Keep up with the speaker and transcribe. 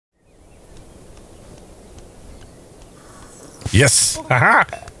Yes. Haha.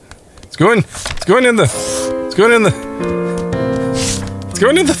 It's going in the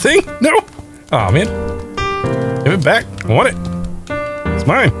thing. No. Oh man. Give it back. I want it. It's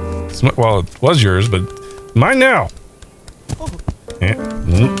mine. Well, it was yours, but mine now. Yeah.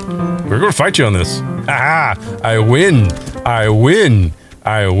 We're going to fight you on this. Haha. I win. I win.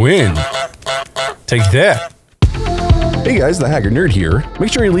 I win. Take that. Hey guys, the Haggard Nerd here.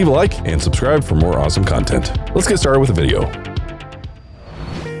 Make sure you leave a like and subscribe for more awesome content. Let's get started with the video.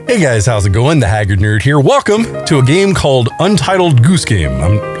 Hey guys, how's it going? The Haggard Nerd here. Welcome to a game called Untitled Goose Game.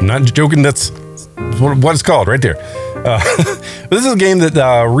 I'm not joking, that's what it's called right there. This is a game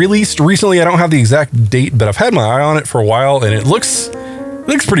that released recently. I don't have the exact date, but I've had my eye on it for a while, and it looks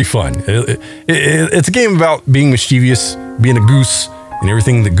pretty fun. It's a game about being mischievous, being a goose, and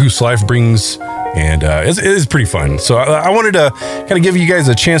everything that goose life brings. And it is pretty fun. So I wanted to kind of give you guys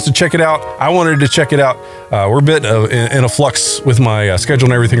a chance to check it out. I wanted to check it out. We're a bit in a flux with my schedule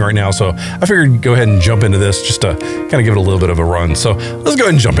and everything right now. So I figured go ahead and jump into this just to kind of give it a little bit of a run. So let's go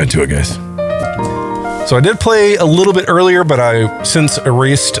ahead and jump into it, guys. So I did play a little bit earlier, but I since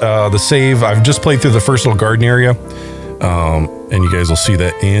erased the save. I've just played through the first little garden area. And you guys will see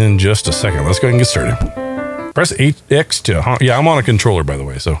that in just a second. Let's go ahead and get started. Press X to honk. Yeah, I'm on a controller, by the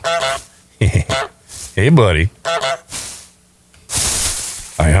way, so... Hey, buddy.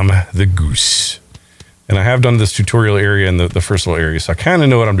 I am the goose. And I have done this tutorial area in the first little area, so I kind of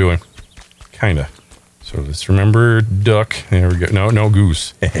know what I'm doing. Kind of. So let's remember duck. There we go. No,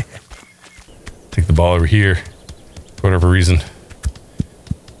 goose. Take the ball over here for whatever reason.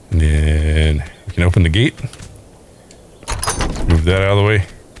 And then we can open the gate. Let's move that out of the way.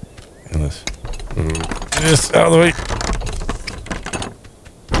 And let's move this out of the way.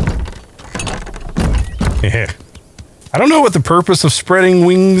 Yeah. I don't know what the purpose of spreading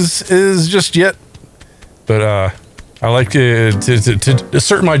wings is just yet, but I like to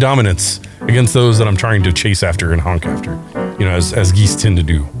assert my dominance against those that I'm trying to chase after and honk after, you know, as geese tend to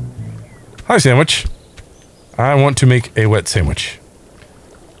do. Hi, sandwich. I want to make a wet sandwich.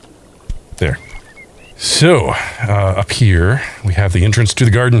 There. So, up here, we have the entrance to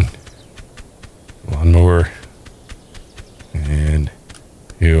the garden. Lawnmower. And...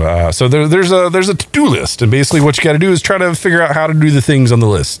 so there's a to-do list, and basically what you got to do is try to figure out how to do the things on the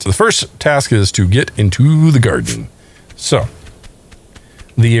list. The first task is to get into the garden. So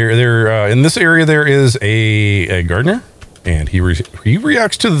in this area there is a gardener, and he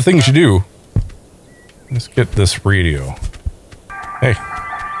reacts to the things you do. Let's get this radio. Hey,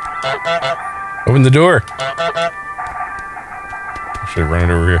 open the door. I should have run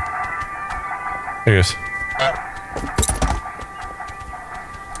it over here. There he is.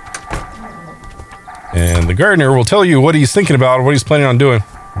 And the gardener will tell you what he's thinking about, what he's planning on doing.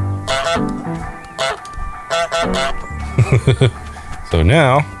 So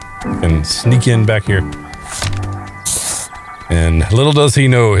now, I can sneak in back here. And little does he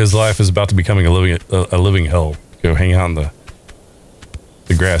know, his life is about to becoming a living hell. Go hang out in the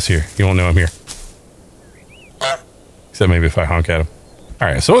grass here. He won't know I'm here. Except maybe if I honk at him.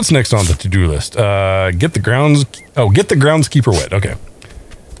 Alright, so what's next on the to-do list? Get the groundskeeper wet. Okay.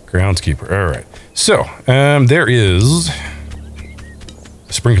 Groundskeeper, alright. So, there is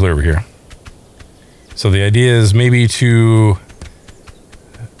a sprinkler over here. So the idea is maybe to...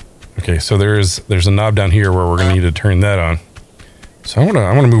 Okay, so there's a knob down here where we're going to need to turn that on. So I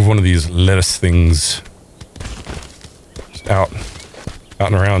want to move one of these lettuce things just out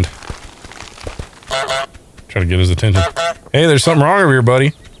and around. Try to get his attention. Hey, there's something wrong over here,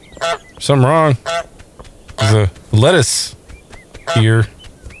 buddy. Something wrong. There's a lettuce here.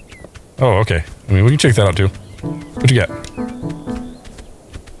 Oh, okay. I mean, we can check that out, too. What you got?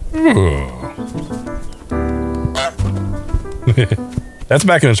 Ooh. That's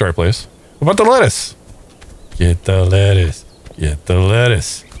back in its right place. What about the lettuce? Get the lettuce. Get the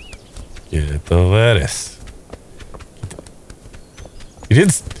lettuce. Get the lettuce. You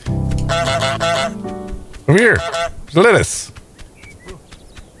did... Over here. There's the lettuce.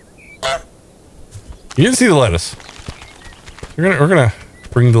 You didn't see the lettuce. We're gonna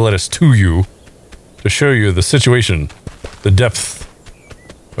bring the lettuce to you to show you the situation, the depth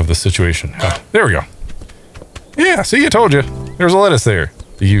of the situation. Oh, there we go. Yeah, see, I told you. There's a lettuce there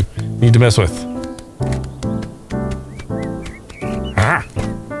that you need to mess with. Ah.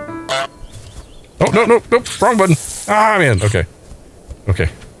 Oh, no, wrong button. Ah, man, okay. Okay.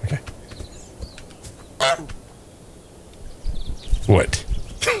 What?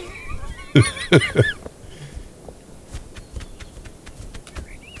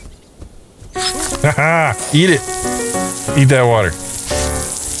 Haha! Eat it! Eat that water.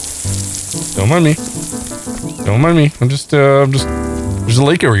 Don't mind me. Don't mind me. I'm just, there's a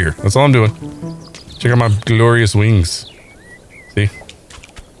lake over here. That's all I'm doing. Check out my glorious wings. See?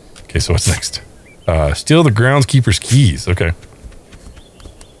 Okay, so what's next? Steal the groundskeeper's keys. Okay.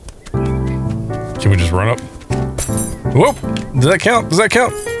 Can we just run up? Whoa! Does that count? Does that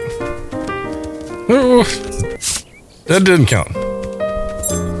count? Oh, that didn't count.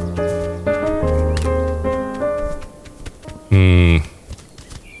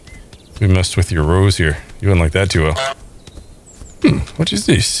 We messed with your rose here. You wouldn't like that too well. What is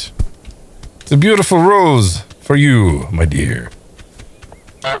this? It's a beautiful rose for you, my dear.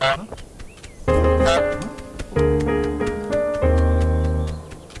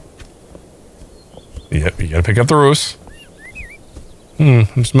 Yep, you gotta pick up the rose. Oh,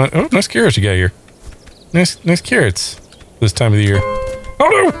 nice carrots you got here. Nice carrots this time of the year. Oh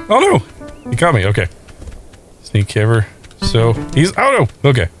no! Oh no! He caught me. Okay. Sneak cover. So he's oh no!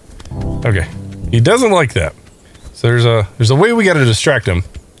 Okay. Okay. He doesn't like that. So there's a way we gotta distract him.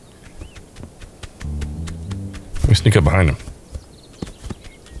 Let me sneak up behind him.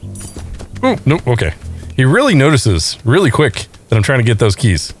 Oh nope. Okay. He really notices really quick that I'm trying to get those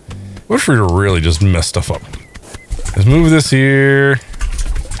keys. What if we were to really just mess stuff up? Let's move this here.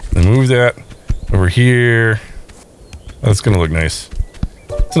 Then move that over here. That's gonna look nice.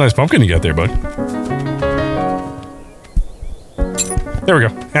 It's a nice pumpkin you got there, bud. There we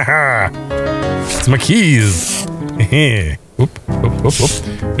go. Haha. It's my keys. Whoop, whoop, whoop, whoop.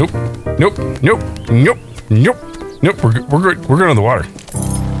 Nope. Nope. Nope. Nope. Nope. Nope. We're going to the water.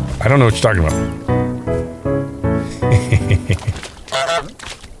 I don't know what you're talking about.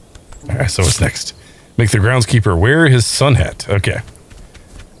 Alright, so what's next? Make the groundskeeper wear his sun hat. Okay.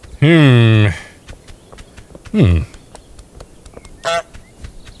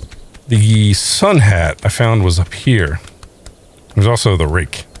 The sun hat I found was up here. There's also the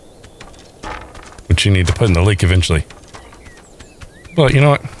rake, which you need to put in the lake eventually. But you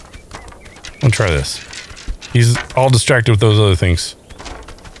know what? I'm gonna try this. He's all distracted with those other things.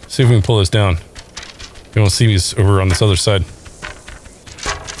 See if we can pull this down. You won't see me over on this other side.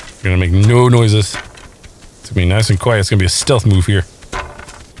 We're gonna make no noises. It's gonna be nice and quiet. It's gonna be a stealth move here.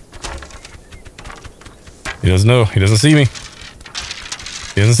 He doesn't know. He doesn't see me.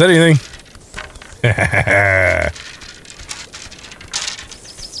 He hasn't said anything.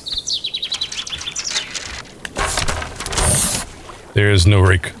 There is no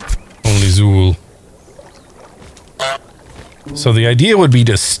rake. Only Zool. So the idea would be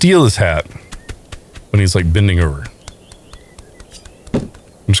to steal his hat when he's like bending over. I'm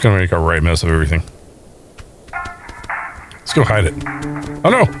just gonna make a right mess of everything. Let's go hide it. Oh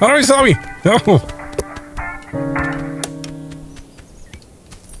no! Oh no, he saw me! No!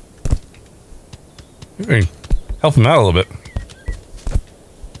 Maybe help him out a little bit.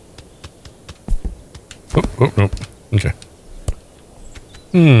 Oh, nope. Okay.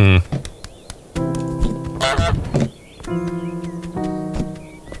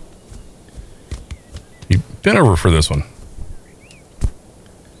 He bent over for this one.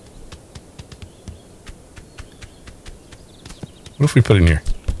 What if we put it in here?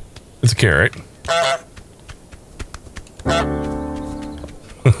 It's a carrot, right?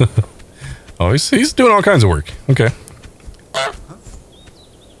 Oh, he's doing all kinds of work. Okay.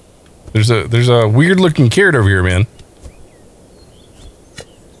 There's a weird looking carrot over here, man.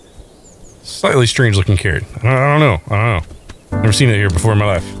 Slightly strange looking carrot. I don't know. Never seen it here before in my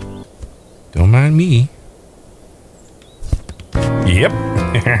life. Don't mind me. Yep.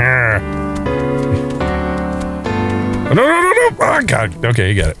 Oh, no. Oh, God. Okay,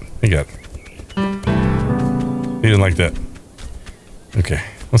 he got it. He didn't like that. Okay,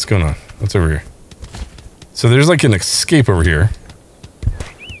 what's going on? What's over here? So there's like an escape over here.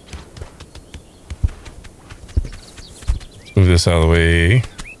 Let's move this out of the way.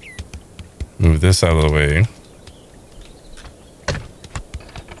 Move this out of the way.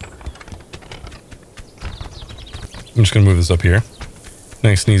 I'm just gonna move this up here.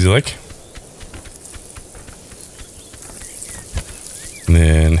 Nice and easy like.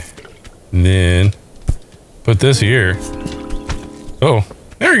 And then put this here. Oh,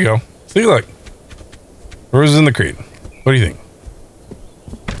 there you go. See, look. Rose is in the crate. What do you think?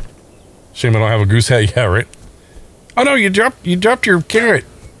 Shame I don't have a goose hat. Yeah, right? Oh no, you dropped your carrot.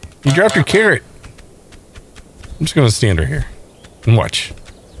 You dropped your carrot. I'm just gonna stand right here and watch.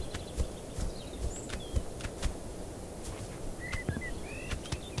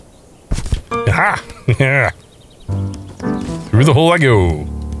 Aha! Yeah. Through the hole I go.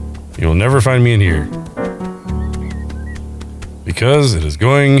 You'll never find me in here. Because it is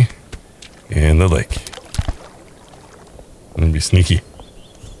going in the lake. I'm gonna be sneaky.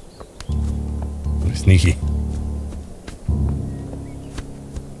 Sneaky.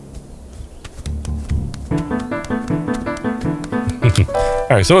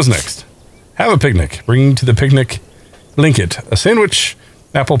 Alright, so what's next? Have a picnic. Bring to the picnic. Link it. A sandwich.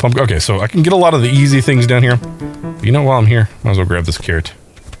 Apple, pumpkin. Okay, so I can get a lot of the easy things down here. But you know, while I'm here, might as well grab this carrot.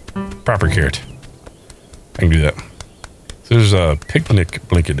 Proper carrot. I can do that. So there's a picnic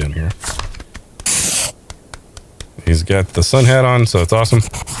blanket down here. He's got the sun hat on, so that's awesome.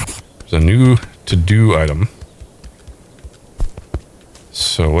 There's a new to-do item.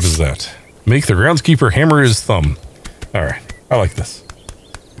 So what is that? Make the groundskeeper hammer his thumb. Alright, I like this.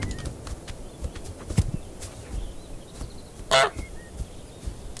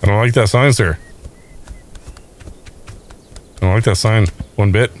 I don't like that sign, sir. I don't like that sign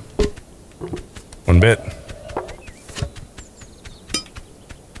one bit. One bit.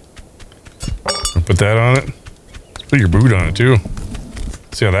 Put that on it. Put your boot on it too.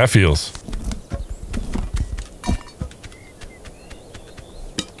 See how that feels.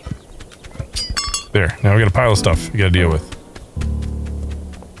 There. Now we got a pile of stuff you gotta deal with.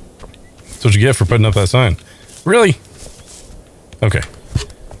 That's what you get for putting up that sign. Really? Okay.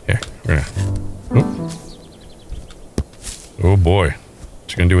 Here, we're gonna... Oh boy.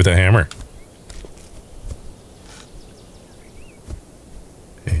 What you gonna do with that hammer?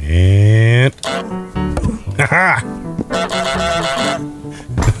 And... Haha!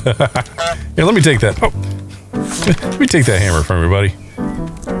 Here, let me take that. Oh! Let me take that hammer from everybody.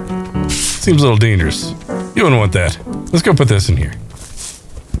 Seems a little dangerous. You wouldn't want that. Let's go put this in here.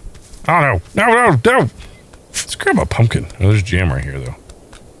 Oh no! No, no, no! Let's grab a pumpkin. Oh, there's jam right here, though.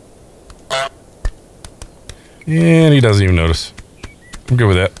 And he doesn't even notice. I'm good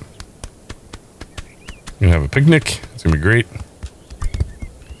with that. We're gonna have a picnic. It's gonna be great.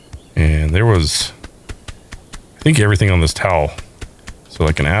 And there was, I think, everything on this towel. So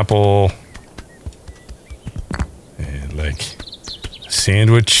like an apple. And like a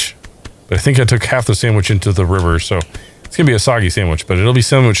sandwich. But I think I took half the sandwich into the river, so it's gonna be a soggy sandwich, but it'll be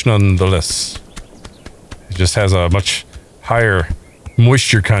sandwich nonetheless. It just has a much higher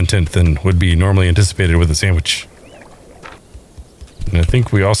moisture content than would be normally anticipated with a sandwich. And I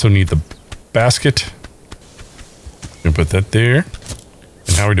think we also need the basket. Gonna put that there.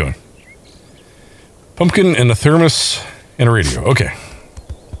 And how are we doing? Pumpkin and a thermos and a radio. Okay.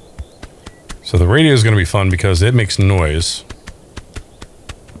 So the radio is gonna be fun because it makes noise.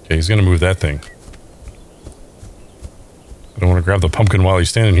 Okay, he's gonna move that thing. I don't want to grab the pumpkin while he's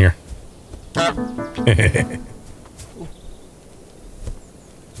standing here.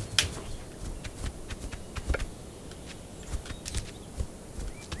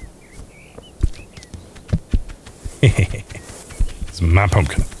 It's my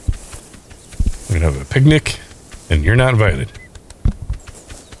pumpkin. We're gonna have a picnic, and you're not invited.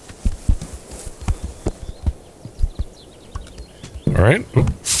 All right.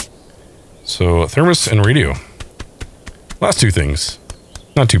 Oop. So thermos and radio. Last two things,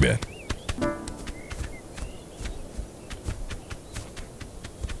 not too bad.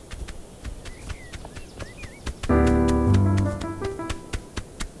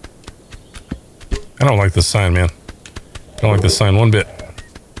 I don't like this sign, man. I don't like this sign one bit.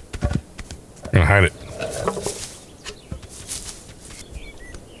 I'm gonna hide it.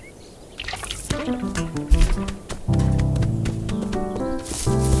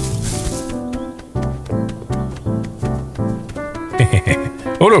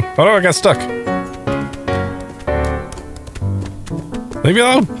 Oh no, I got stuck. Leave me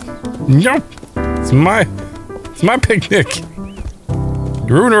alone. Nope. It's my picnic.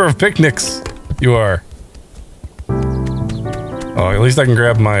 Ruiner of picnics. You are. Oh, at least I can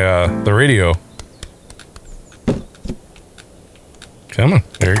grab my, the radio. Come on.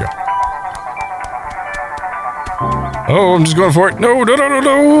 There you go. Oh, I'm just going for it. No, no, no, no,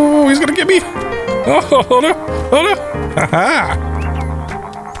 no. He's gonna get me. Oh, no. Oh, no. Haha.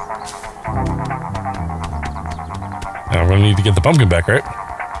 Now we're gonna need to get the pumpkin back, right?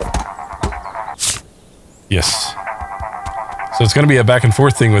 Yes. So it's gonna be a back and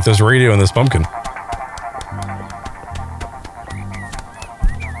forth thing with this radio and this pumpkin.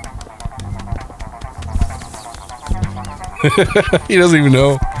 He doesn't even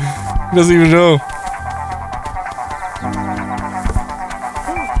know. He doesn't even know.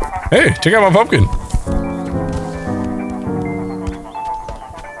 Hey, check out my pumpkin.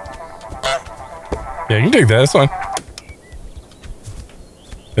 Yeah, you can take that. That's fine.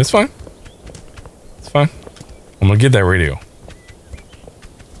 It's fine. It's fine. I'm gonna get that radio.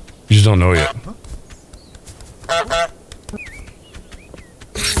 You just don't know yet.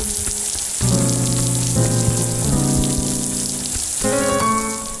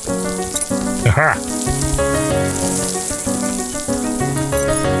 Aha!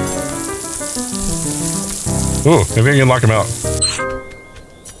 Oh, maybe I can lock him out.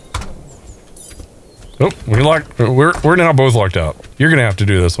 Oh, we're now both locked out. You're gonna have to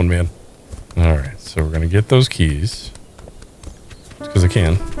do this one, man. All right, so we're gonna get those keys because I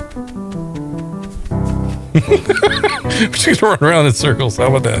can. We're just gonna run around in circles. How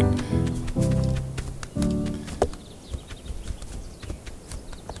about that?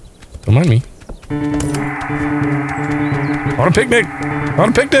 Don't mind me. On a picnic. On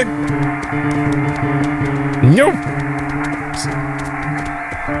a picnic. Nope.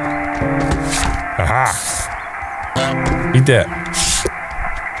 Aha! Eat that.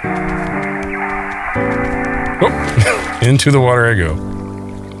 Oh! Into the water I go.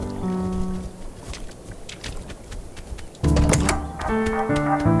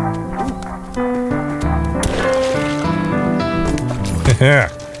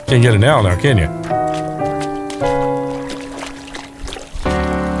 Can't get it now, can you?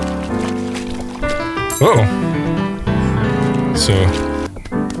 Uh-oh. So...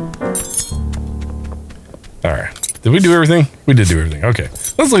 Alright. Did we do everything? We did do everything. Okay.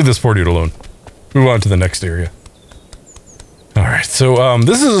 Let's leave this poor dude alone. Move on to the next area. Alright, so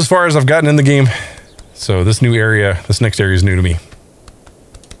this is as far as I've gotten in the game. So this new area, this next area is new to me.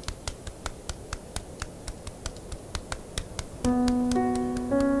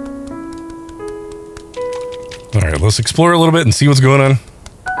 Alright, let's explore a little bit and see what's going on.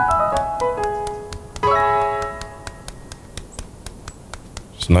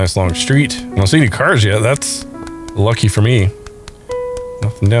 It's a nice long street. I don't see any cars yet. That's lucky for me.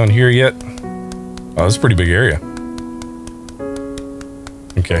 Nothing down here yet. Oh, this is a pretty big area.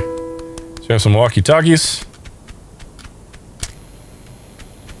 Okay. So we have some walkie-talkies.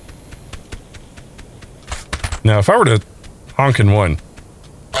 Now, if I were to honk in one.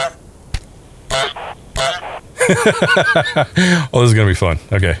 Oh, this is gonna be fun.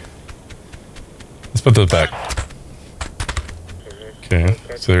 Okay. Let's put those back. Okay.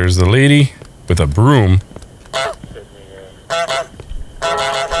 So there's the lady with a broom.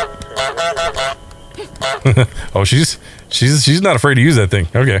 Oh, she's not afraid to use that thing.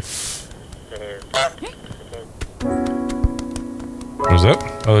 Okay. What's that?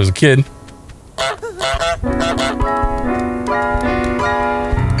 Oh, there's a kid.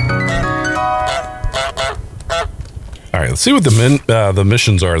 All right, let's see what the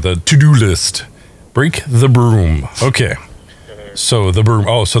missions are. The to-do list. Break the broom. Okay. So the broom.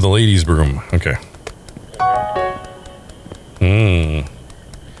 Oh, so the lady's broom. Okay.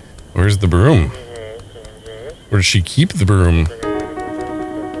 Where's the broom? Where does she keep the broom?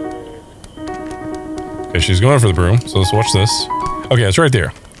 Okay, she's going for the broom. So let's watch this. Okay, it's right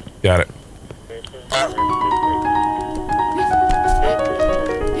there. Got it.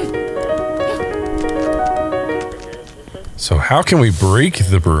 So how can we break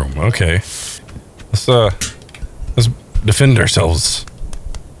the broom? Okay. Let's defend ourselves.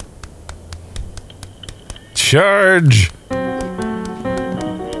 Charge!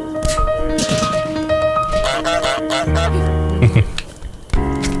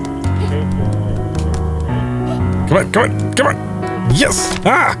 Come on, come on, come on! Yes!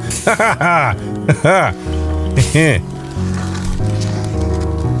 Ah! Ha ha ha!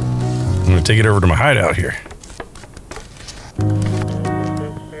 I'm gonna take it over to my hideout here.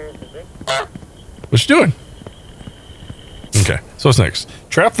 What you doing? Okay, so what's next?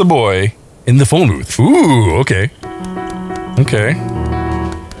 Trap the boy in the phone booth. Ooh, okay. Okay.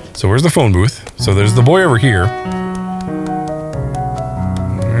 So where's the phone booth? So there's the boy over here.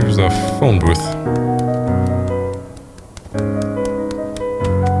 There's the phone booth.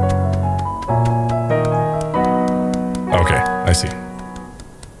 Okay, I see.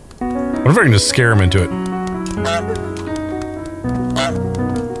 What if I can just scare him into it?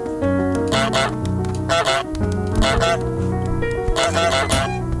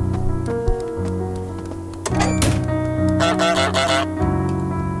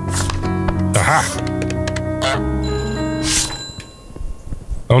 Aha!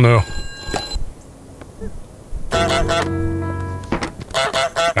 Oh no.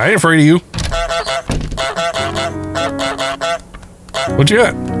 I ain't afraid of you. What you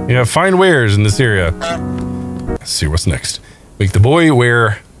got? Yeah, find wares in this area. Let's see what's next. Make the boy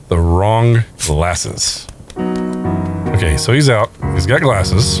wear the wrong glasses. Okay, so he's out. He's got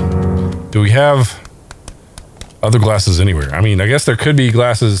glasses. Do we have other glasses anywhere? I mean, I guess there could be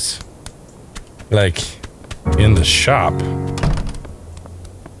glasses like in the shop.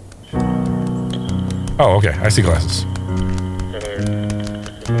 Oh, okay. I see glasses.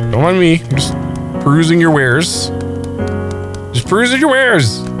 Don't mind me. I'm just perusing your wares. Just perusing your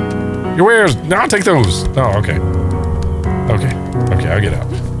wares. Your wares. No, I'll take those. Oh, okay. Okay. Okay, I'll get out.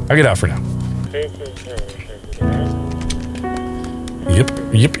 I'll get out for now. Yep.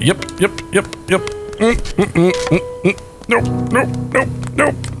 Yep. Yep. Yep. Yep. Yep. Nope, nope, nope, nope,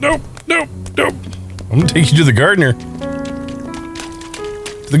 nope, nope, nope. I'm gonna take you to the gardener.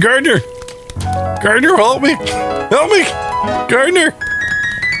 The gardener! Gardener, help me! Help me! Gardener!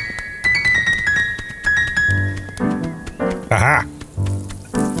 Aha!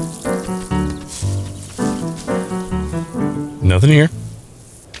 Nothing here.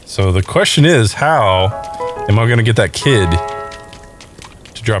 So the question is, how am I gonna get that kid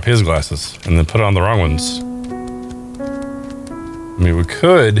to drop his glasses and then put on the wrong ones? I mean, we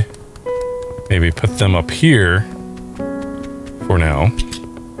could maybe put them up here for now.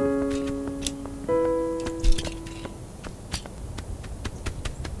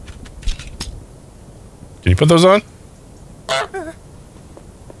 Can you put those on?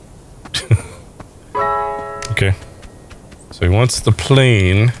 Okay. So he wants the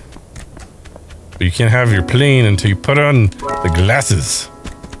plane. But you can't have your plane until you put on the glasses.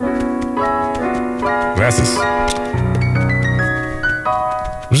 Glasses.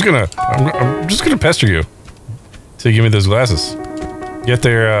 I'm just gonna pester you till you give me those glasses. Get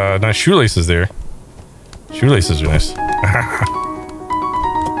their nice shoelaces there. Shoelaces are nice.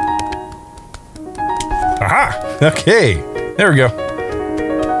 Aha! Okay, there we go.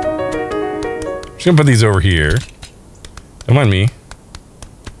 Just gonna put these over here. Don't mind me.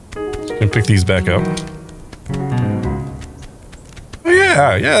 Just gonna pick these back up. Oh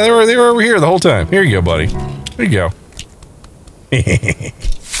yeah, yeah, they were over here the whole time. Here you go, buddy. There you go.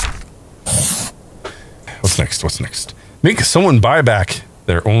 What's next? What's next? Make someone buy back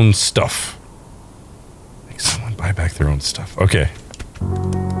their own stuff. Make someone buy back their own stuff. Okay.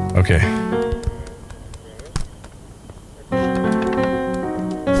 Okay.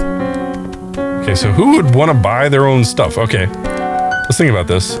 Okay, so who would want to buy their own stuff? Okay. Let's think about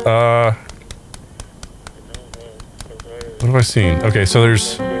this. What have I seen? Okay, so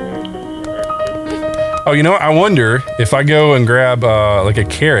there's... Oh, you know what? I wonder if I go and grab, like a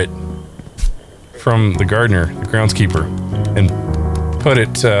carrot from the gardener, the groundskeeper, and put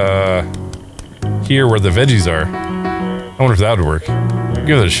it, here where the veggies are. I wonder if that would work.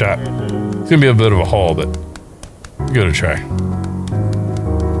 Give it a shot. It's gonna be a bit of a haul, but give it a try.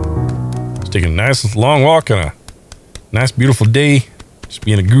 Just taking a nice long walk on a nice beautiful day. Just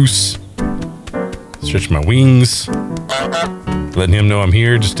being a goose. Stretch my wings. Letting him know I'm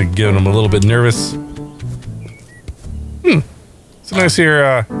here just to get him a little bit nervous. It's a nice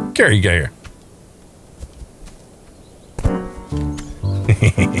here, carrot you got here.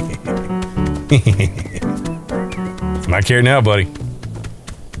 It's my carrot now, buddy.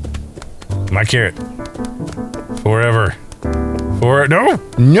 My carrot. Forever. No!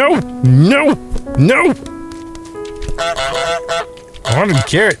 No! No! No! I wanted a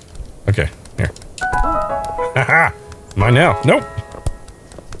carrot. Okay, here. Haha! Mine now. Nope.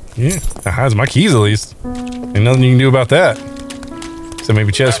 Yeah. Haha, it's my keys at least. Ain't nothing you can do about that. So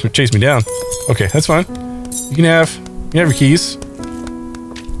maybe chase me down. Okay, that's fine. You can have your keys.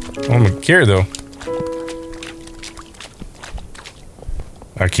 I'm a carrot though.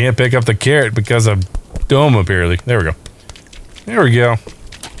 I can't pick up the carrot because I'm dumb apparently. There we go. There we go.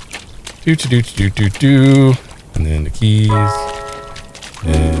 Do. And then the keys.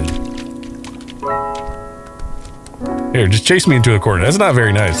 And here, just chase me into a corner. That's not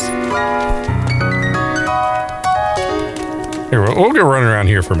very nice. Here, we'll go running around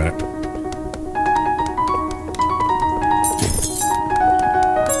here for a minute.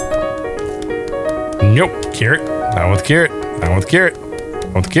 Nope, carrot. I want the carrot. I want the carrot. I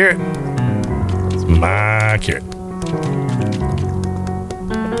want the carrot. It's my carrot.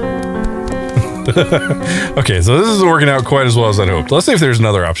 Okay, so this isn't working out quite as well as I'd hoped. Let's see if there's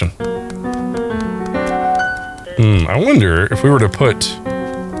another option. I wonder if we were to put...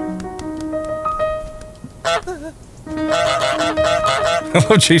 I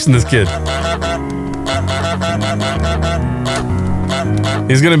love chasing this kid.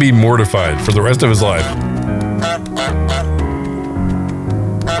 He's gonna be mortified for the rest of his life.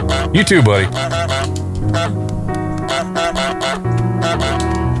 You too, buddy.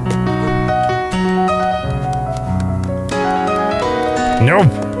 Nope.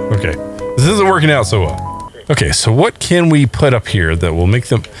 Okay. This isn't working out so well. Okay, so what can we put up here that will make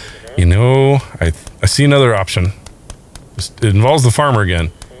them... You know, I see another option. It involves the farmer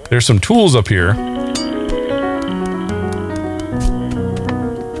again. There's some tools up here.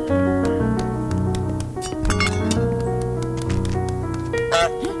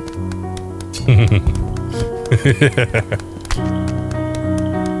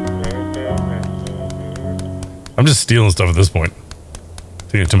 I'm just stealing stuff at this point.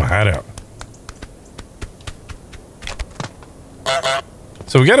 Taking it to my hideout.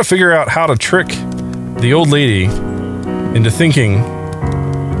 So we got to figure out how to trick the old lady into thinking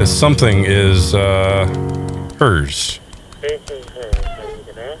that something is hers.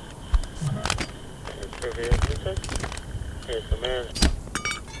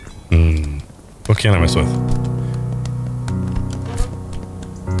 What can I mess with?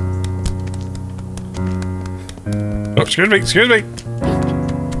 Oh, excuse me, excuse me.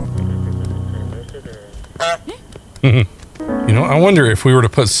 You know, I wonder if we were to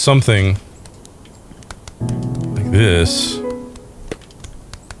put something like this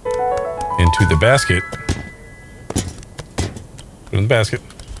into the basket. Put it in the basket.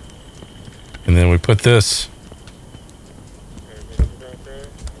 And then we put this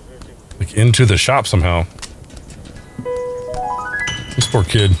like into the shop somehow. This poor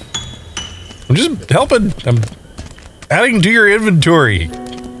kid. I'm just helping. I'm adding to your inventory.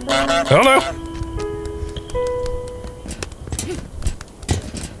 I don't know.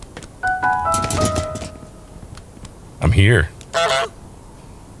 I'm here.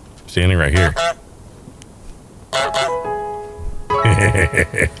 Standing right here.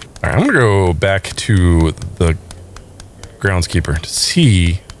 Alright, I'm gonna go back to the groundskeeper to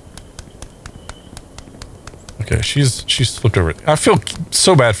see. Okay, she's flipped over. I feel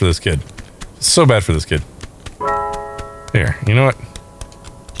so bad for this kid. So bad for this kid. Here, you know what?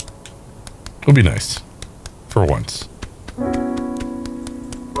 It'll be nice. For once.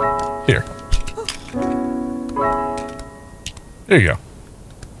 Here. There you go.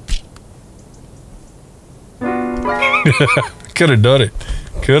 Could have done it.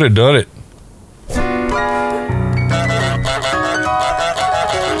 Could have done it.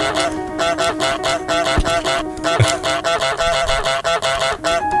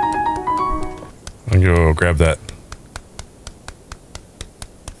 I'll go grab that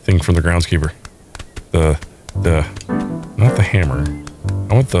thing from the groundskeeper. Not the hammer.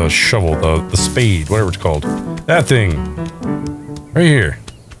 I want the shovel, the spade, whatever it's called. That thing. Right here.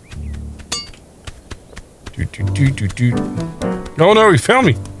 Oh no, he found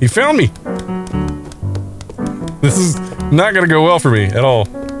me! He found me! This is not gonna go well for me at all.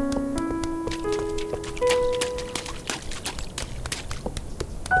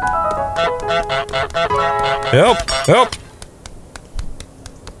 Help! Help!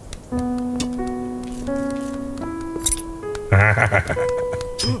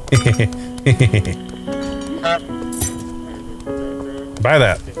 Buy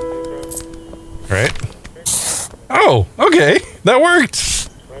that. Right? Oh, okay. That worked.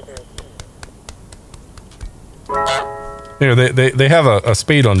 Here, they have a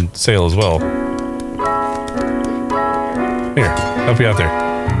spade on sale as well. Here, help you out there.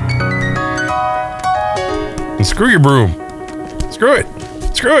 And screw your broom. Screw it.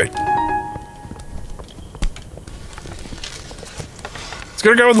 Screw it. It's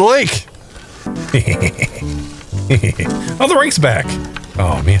gonna go in the lake. Oh, the rake's back.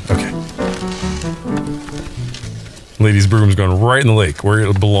 Oh, man. Okay. Lady's broom's going right in the lake, where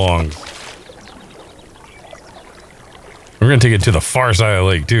it belongs. We're gonna take it to the far side of the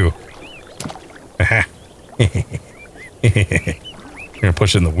lake, too. We're gonna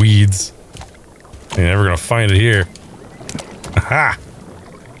push it in the weeds. You're never gonna find it here. Aha!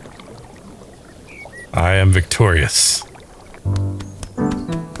 I am victorious.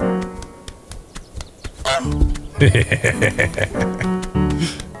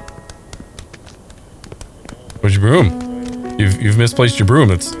 Where's your broom? You've misplaced your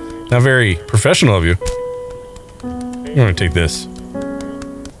broom. It's not very professional of you. I'm gonna take this.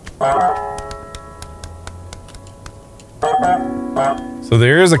 So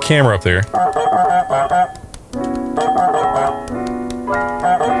there is a camera up there.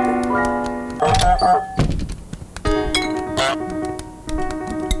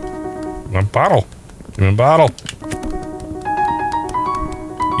 My bottle. Give me a bottle.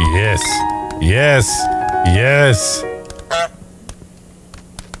 Yes. Yes. Yes.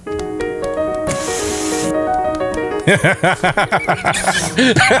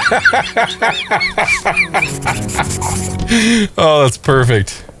 Oh, that's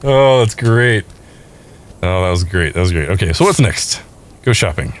perfect. Oh, that's great. Oh, that was great. That was great. Okay, so what's next? Go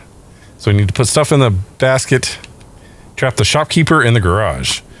shopping. So we need to put stuff in the basket. Trap the shopkeeper in the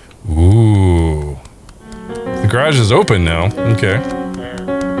garage. Ooh. The garage is open now. Okay.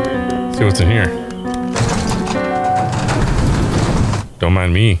 Let's see what's in here. Don't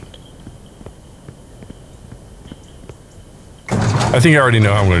mind me. I think I already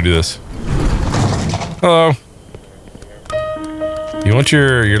know how I'm going to do this. Hello. You want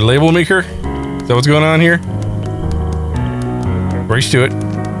your label maker? Is that what's going on here? Race to it.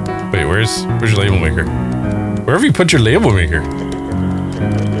 Wait, where's your label maker? Wherever you put your label maker.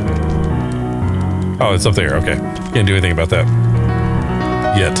 Oh, it's up there. Okay. Can't do anything about that.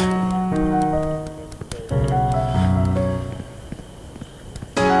 Yet.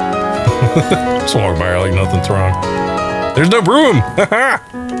 Just walk by her like nothing's wrong. There's no broom! I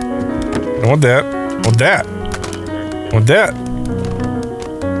want that. I want that. I want that.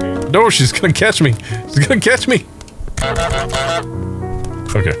 No, she's gonna catch me. She's gonna catch me.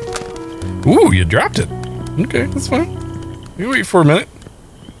 Okay. Ooh, you dropped it. Okay, that's fine. You wait for a minute.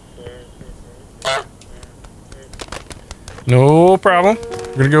 No problem.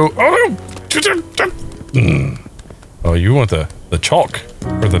 We're gonna go. Oh no! Oh, you want the chalk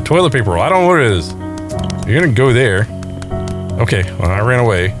or the toilet paper roll? I don't know what it is. You're gonna go there. Okay, well, I ran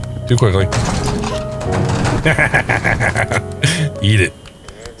away too quickly. Eat it.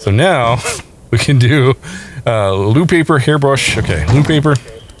 So now we can do loo paper, hairbrush. Okay, loo paper.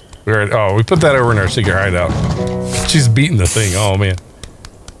 Oh, we put that over in our secret hideout. She's beating the thing. Oh man.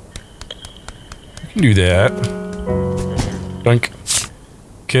 We can do that. Dunk.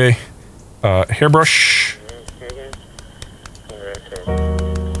 Okay. Hairbrush.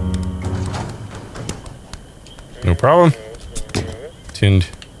 No problem. Tinned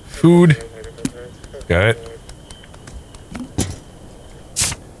food. Got it.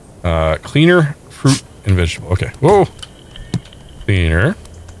 Cleaner, fruit, and vegetable. Okay. Whoa. Cleaner.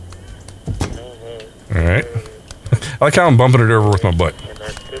 Alright. I like how I'm bumping it over with my butt.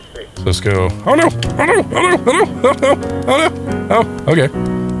 So let's go. Oh no! Oh no! Oh no! Oh no! Oh no! Oh no! Oh, okay.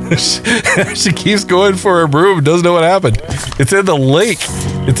 She keeps going for her broom, doesn't know what happened. It's in the lake.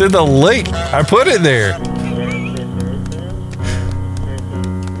 It's in the lake. I put it there.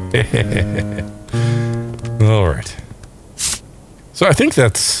 Alright. So I think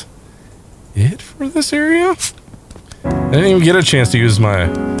that's it for this area. I didn't even get a chance to use my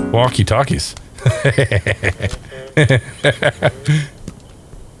walkie-talkies.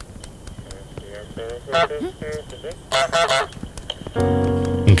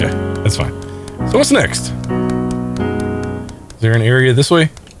 Okay, that's fine. So what's next? Is there an area this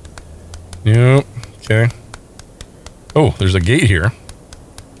way? Nope. Okay. Oh, there's a gate here.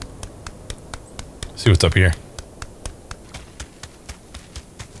 See what's up here.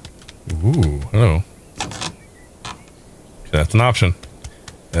 Ooh, hello. Okay, that's an option.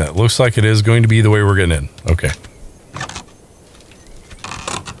 It looks like it is going to be the way we're getting in. Okay.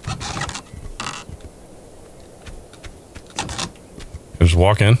 Just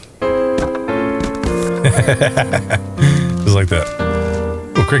walk in. Just like that.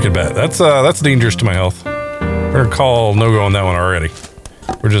 Oh, cricket bat. That's dangerous to my health. We're gonna call no-go on that one already.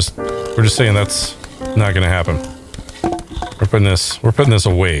 We're just saying that's not gonna happen. We're putting this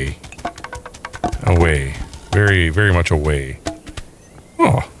away. Away. Very, very much away.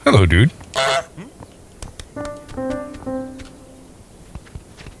 Oh, hello, dude.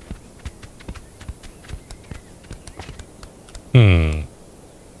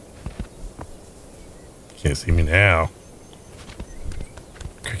 Can't see me now.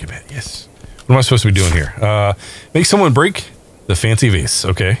 Cricket bat, yes. What am I supposed to be doing here? Make someone break the fancy vase.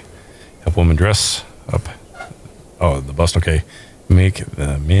 Okay. Help woman dress up. Oh, the bust. Okay. Make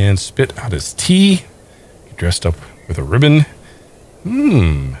the man spit out his tea. Get dressed up with a ribbon.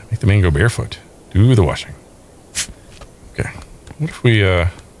 Make the man go barefoot. Do the washing. Okay. What if we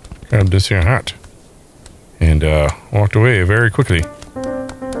grabbed this here hat and walked away very quickly?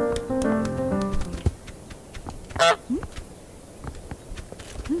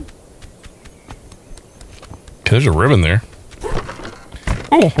 Okay, there's a ribbon there.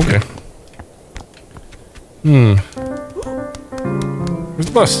 Oh, okay. Where's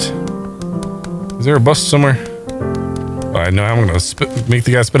the bust? Is there a bust somewhere? Oh, I know I'm gonna make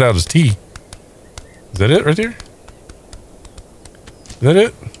the guy spit out his tea. Is that it right there? Is that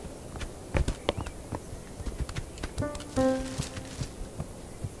it?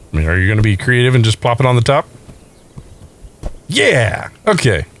 I mean, are you gonna be creative and just plop it on the top? Yeah!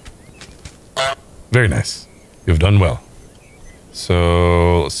 Okay. Very nice. You've done well.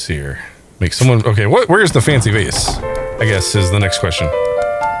 So, let's see here. Make someone... Okay, where's the fancy vase? I guess is the next question.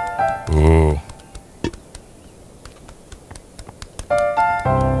 Ooh.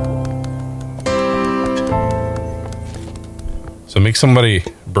 So make somebody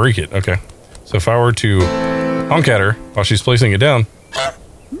break it. Okay. So if I were to honk at her while she's placing it down...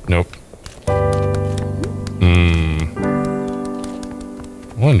 Nope.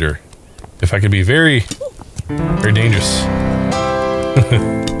 Wonder if I could be very, very dangerous.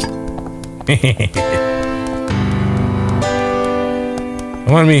 Don't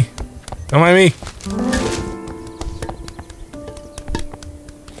mind me. Don't mind me.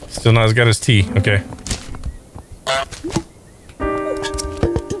 Still not as good as tea. Okay.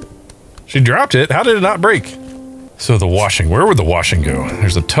 She dropped it. How did it not break? So the washing. Where would the washing go?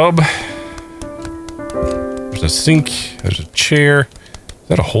 There's a tub. There's a sink. There's a chair. Is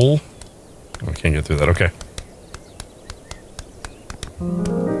that a hole? Oh, I can't get through that. Okay.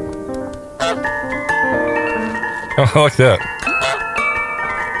 Oh, I like that.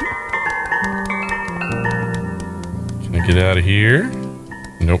 Can I get out of here?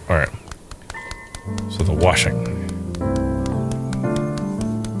 Nope. All right. So the washing.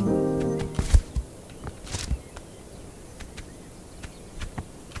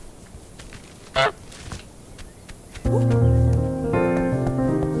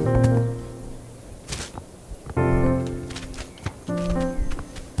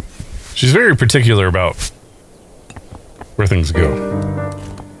 She's very particular about where things go.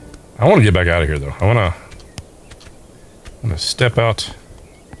 I want to get back out of here, though. I want to step out.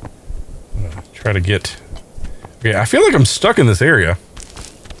 I'm gonna try to get... Okay, I feel like I'm stuck in this area.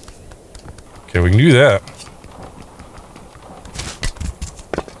 Okay, we can do that.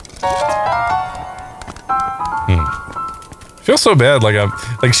 I feel so bad,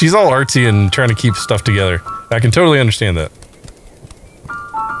 like she's all artsy and trying to keep stuff together. I can totally understand that.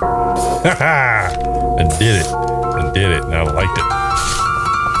 Haha! I did it. I did it, and I liked it.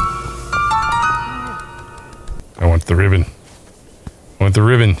 I want the ribbon. I want the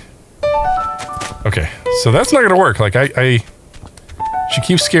ribbon. Okay, so that's not gonna work. Like, she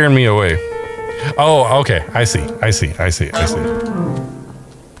keeps scaring me away. Oh, okay. I see. I see. I see. I see.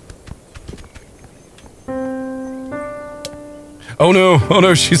 Oh no! Oh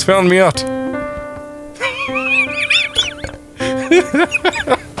no! She's found me out.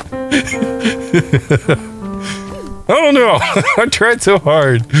 Oh no! I tried so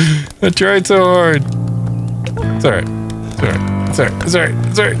hard. I tried so hard. It's alright. It's alright. It's alright. It's alright.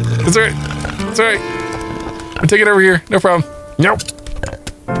 It's alright. It's alright. It's alright. I'll take it over here. No problem. Nope.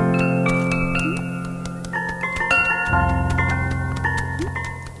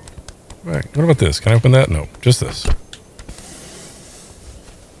 Right. What about this? Can I open that? No. Just this.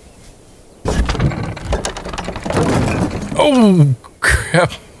 Oh,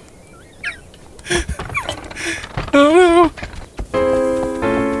 crap. Oh, no.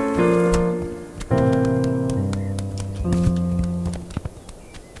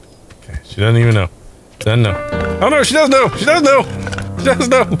 Okay, she doesn't even know. Doesn't know. Oh, no, she does know. She does know. She does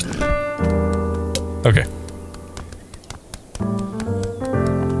know. Okay.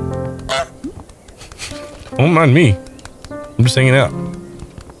 Don't mind me. I'm just hanging out.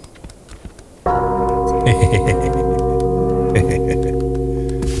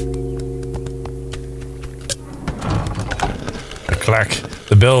 Clack.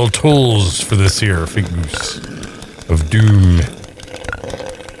 The bell tolls for this here fig goose of doom.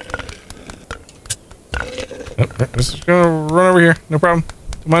 Oh, just gonna run over here. No problem.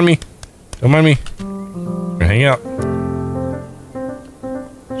 Don't mind me. Don't mind me. I'm gonna hang out.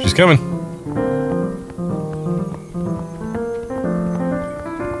 She's coming.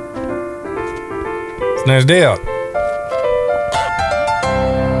 It's a nice day out.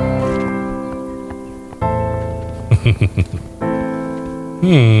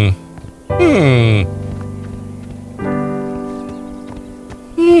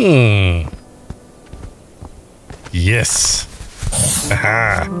 Yes.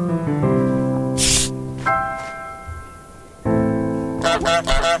 Aha.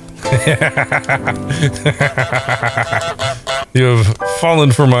 You have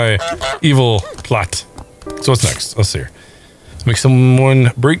fallen for my evil plot. So what's next? Let's see here. Let's make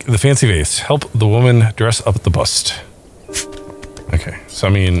someone break the fancy vase. Help the woman dress up the bust. Okay, so I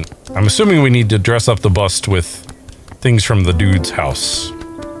mean, I'm assuming we need to dress up the bust with things from the dude's house.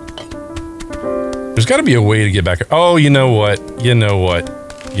 There's got to be a way to get back. Oh, you know what? You know what?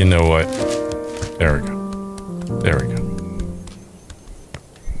 You know what? There we go. There we go.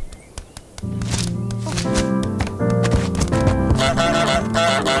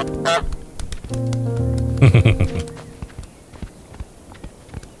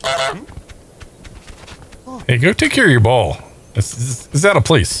 Hey, go take care of your ball. Is that a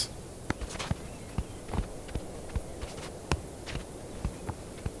place?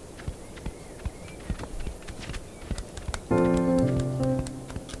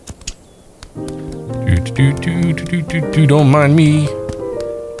 Don't mind me.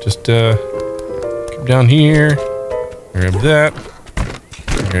 Just come down here. Grab that.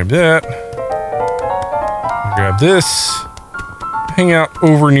 Grab that. Grab this. Hang out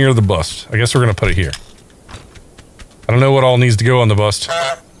over near the bust. I guess we're gonna put it here. I don't know what all needs to go on the bust.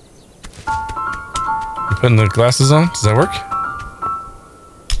 You putting the glasses on? Does that work?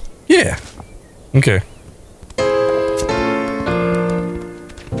 Yeah. Okay.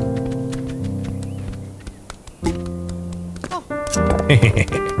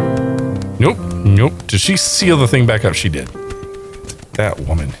 Nope, nope. Did she seal the thing back up? She did. That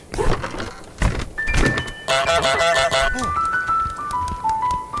woman.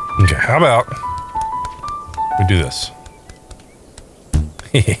 Okay, how about we do this?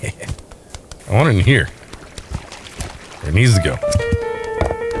 I want it in here. Where it needs to go.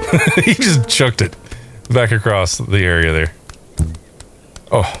 He just chucked it back across the area there.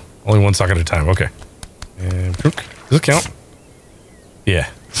 Oh, only one sock at a time. Okay. And does it count? Yeah.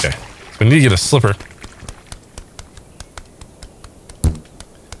 Okay. So we need to get a slipper.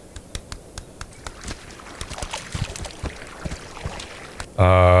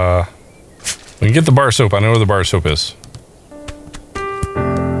 We can get the bar soap. I know where the bar soap is.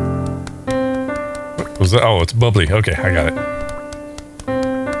 What was that? Oh, it's bubbly. Okay, I got it.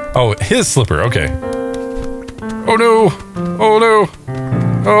 Oh, his slipper. Okay. Oh no! Oh no!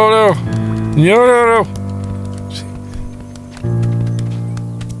 Oh no! No, no, no!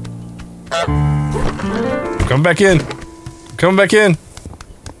 Come back in! Come back in!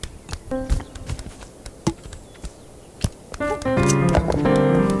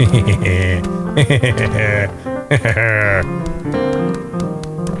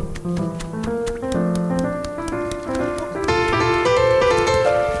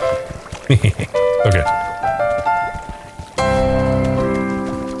 Okay.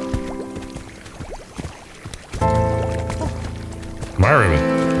 My ribbon.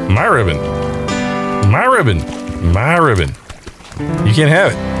 My ribbon. My ribbon. My ribbon. You can't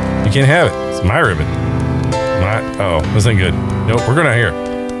have it. You can't have it. It's my ribbon. Oh, this ain't good. Nope, we're going out here.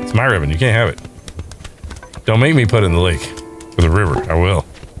 It's my ribbon. You can't have it. Don't make me put it in the lake or the river. I will.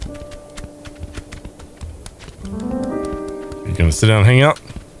 You gonna sit down and hang out?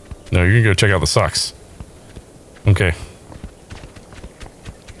 No, you're gonna go check out the socks. Okay.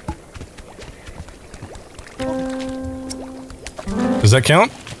 Does that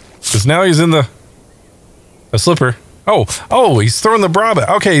count? Because now he's in a slipper. Oh, he's throwing the bra back.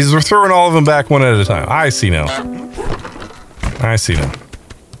 Okay, he's throwing all of them back one at a time. I see now. I see now.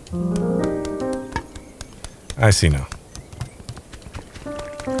 I see now.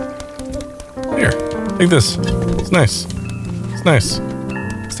 Here, take this. It's nice. It's nice.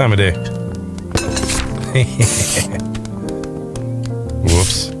 It's time of day.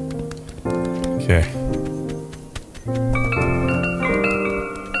 Whoops. Okay.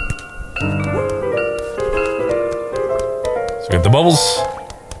 So we got the bubbles.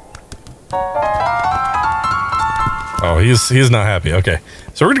 Oh, he's not happy. Okay.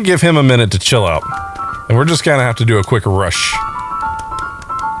 So we're gonna give him a minute to chill out. And we're just gonna have to do a quick rush.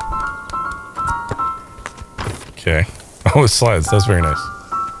 Okay. Oh, it slides. That's very nice.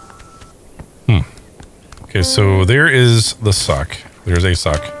 Okay, so there is the sock. There's a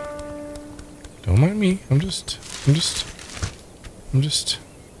sock. Don't mind me. I'm just.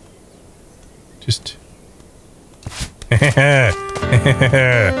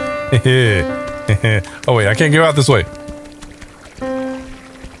 Oh wait, I can't go out this way.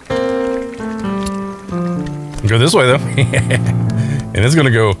 Go this way though. And it's gonna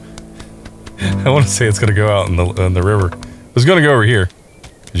go. I want to say it's gonna go out in the river. It's gonna go over here,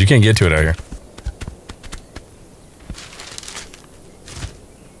 because you can't get to it out here.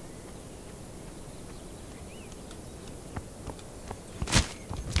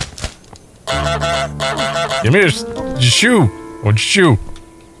 Give me your shoe. What shoe?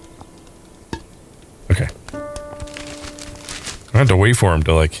 Okay. I have to wait for him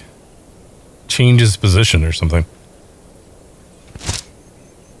to like change his position or something.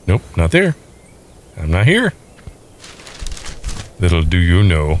 Nope, not there. I'm not here. Little do you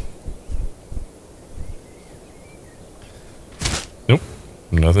know. Nope,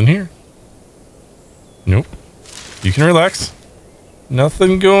 nothing here. Nope. You can relax.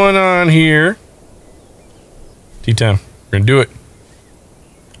 Nothing going on here. Tea time. We're gonna do it.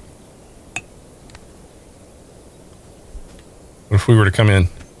 What if we were to come in?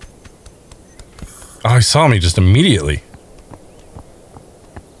 Oh, he saw me just immediately.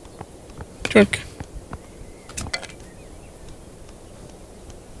 Drink.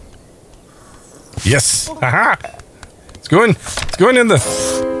 Yes! Haha! It's going in the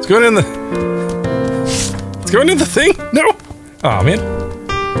thing! No! Aw, man.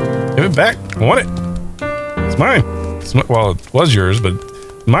 Give it back. I want it. It's mine. Well, it was yours, but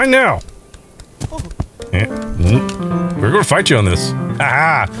mine now. Yeah. We're gonna fight you on this.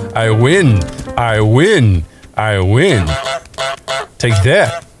 Haha! I win! I win! I win! Take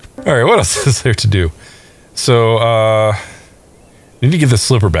that. Alright, what else is there to do? So, need to get the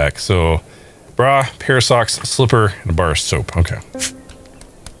slipper back. So, bra, pair of socks, slipper, and a bar of soap. Okay.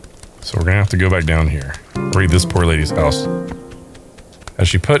 So we're gonna have to go back down here. Raid this poor lady's house. Has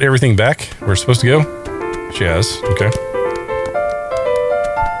she put everything back where it's supposed to go? She has. Okay.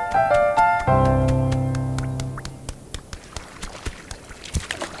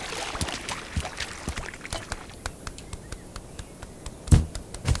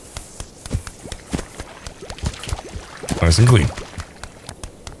 Nice and clean.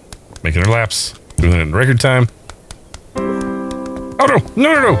 Making her laps. Doing it in record time. Oh no!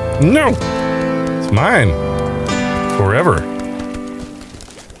 No, no, no! No! It's mine. Forever.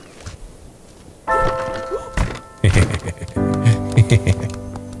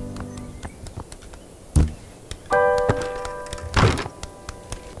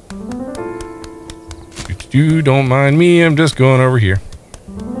 You don't mind me, I'm just going over here.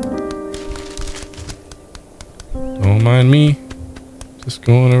 Don't mind me, just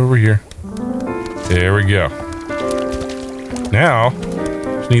going over here. There we go. Now,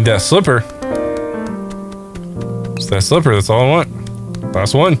 just need that slipper. Just that slipper, that's all I want.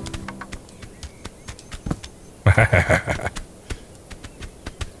 Last one.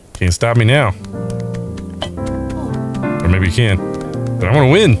 Can't stop me now. Or maybe you can. But I want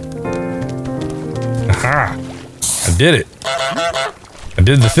to win. Aha! I did it. I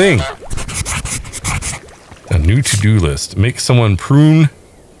did the thing. A new to-do list. Make someone prune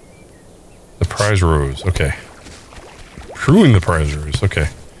the prize rose. Okay. Pruning the prize rose. Okay.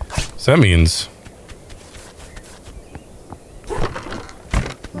 So that means...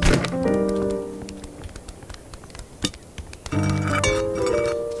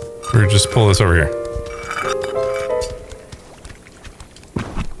 or just pull this over here.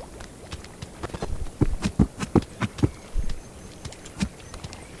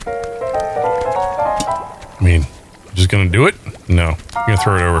 I mean, just gonna do it? No, I'm gonna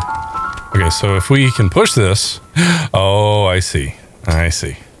throw it over. Okay, so if we can push this, oh, I see. I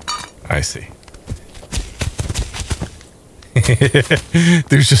see. I see.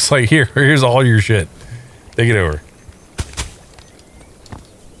 There's just like, here's all your shit. Take it over.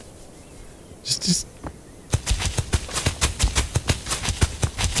 Just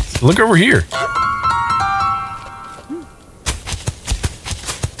look over here.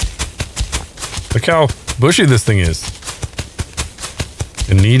 Look how bushy this thing is.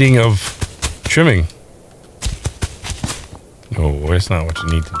 In needing of trimming. No, that's not what you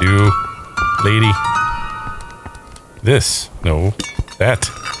need to do, lady. This. No, that.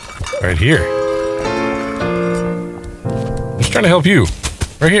 Right here. I'm just trying to help you.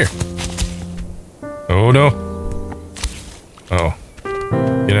 Right here. Oh no. Oh.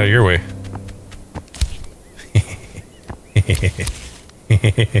 Get out of your way.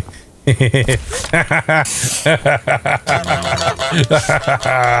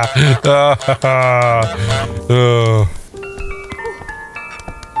 Oh.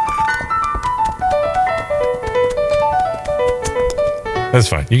 That's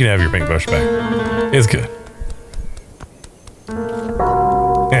fine. You can have your paintbrush back. It's good.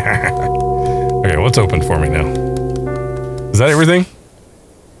 Okay, what's open for me now? Is that everything?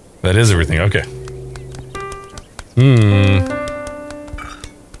 That is everything. Okay.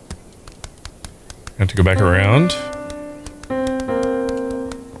 Have to go back around.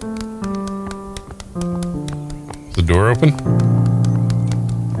 Is the door open?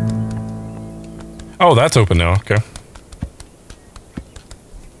 Oh, that's open now. Okay.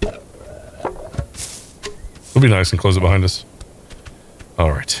 It'll be nice and close it behind us.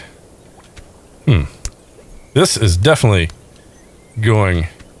 All right. This is definitely going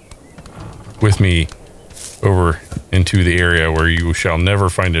with me over into the area where you shall never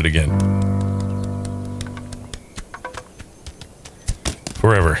find it again.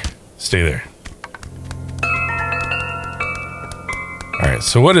 Forever. Stay there. Alright,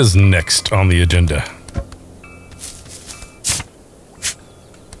 so what is next on the agenda?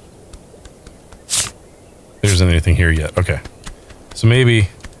 There isn't anything here yet. Okay. So maybe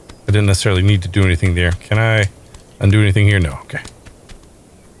I didn't necessarily need to do anything there. Can I undo anything here? No. Okay.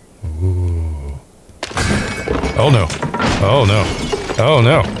 Ooh. Oh no. Oh no. Oh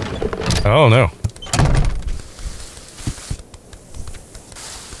no. Oh no.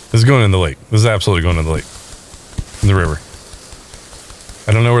 This is going in the lake. This is absolutely going in the lake. In the river.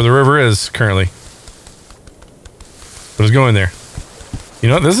 I don't know where the river is currently. But it's going there. You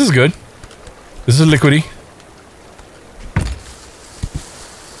know what? This is good. This is liquidy.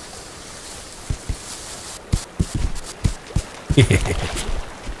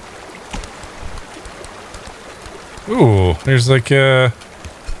 Ooh, there's like a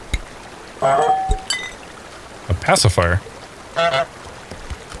pacifier.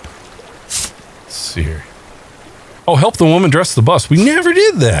 Let's see here. Oh, help the woman dress the bus. We never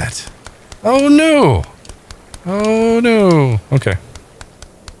did that. Oh no. Oh no. Okay.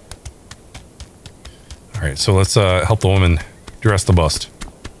 Alright, so let's help the woman dress the bust.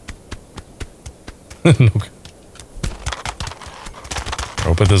 No.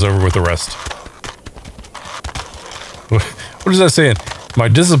 I'll put this over with the rest. What is that saying? My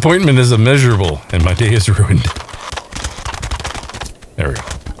disappointment is immeasurable and my day is ruined. There we go.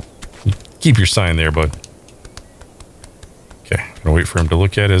 Keep your sign there, bud. Okay, gonna wait for him to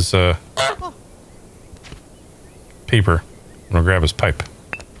look at his paper. I'm gonna grab his pipe.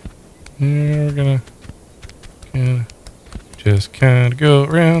 And we're gonna just kind of go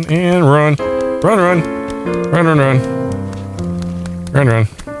around and run. Run, run. Run, run, run. Run, run.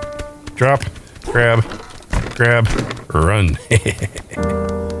 Drop. Grab. Grab. Run.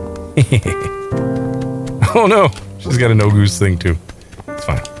 Oh no! She's got a no goose thing too. It's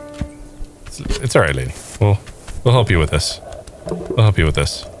fine. It's alright, lady. We'll help you with this. We'll help you with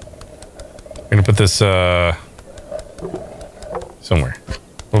this. We're gonna put this somewhere.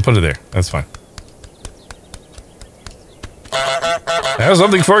 We'll put it there. That's fine. I have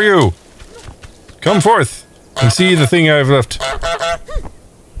something for you! Come forth and see the thing I've left.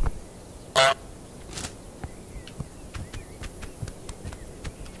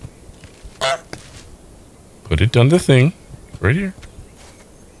 Put it on the thing. Right here.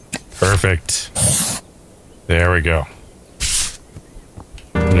 Perfect. There we go.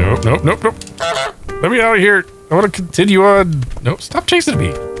 Nope, nope, nope, nope. Let me out of here. I want to continue on. Nope, stop chasing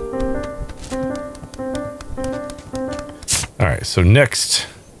me. Alright, so next.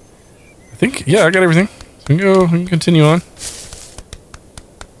 I think, yeah, I got everything. So we can continue on.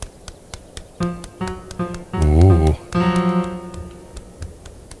 Ooh.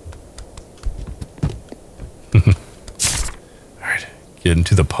 Alright, get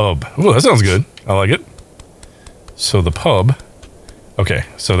into the pub. Ooh, that sounds good. I like it. So the pub. Okay,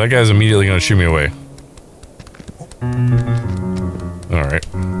 so that guy's immediately going to shoo me away. Alright.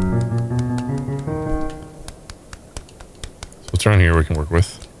 So what's around here we can work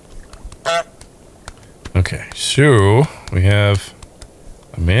with? Okay, so we have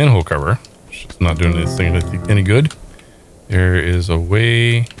a manhole cover. Which is not doing this thing any good. There is a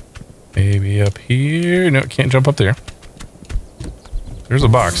way maybe up here. No, can't jump up there. There's a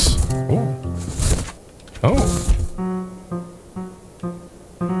box. Oh. Oh.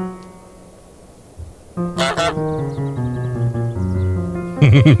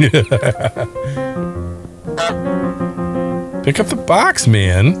 Pick up the box,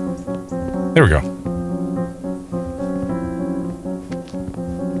 man. There we go.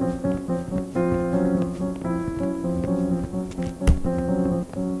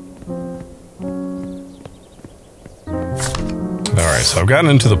 Alright, so I've gotten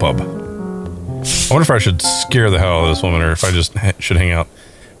into the pub. I wonder if I should scare the hell out of this woman or if I just should hang out.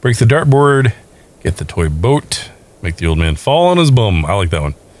 Break the dartboard, get the toy boat, make the old man fall on his bum. I like that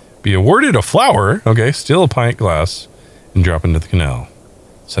one. Be awarded a flower. Okay, steal a pint glass and drop into the canal.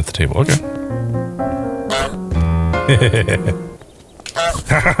 Set the table. Okay.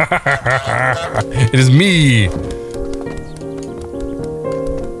 It is me.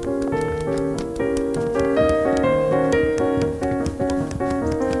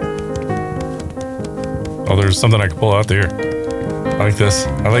 Oh, there's something I can pull out there. I like this.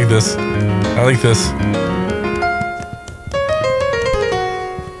 I like this. I like this.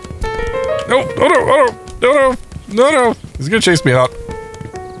 No, oh no, oh no, no, no, no, no. He's gonna chase me out.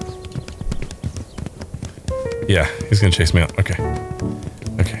 Yeah, he's gonna chase me out. Okay.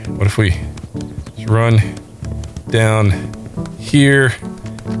 Okay, what if we just run down here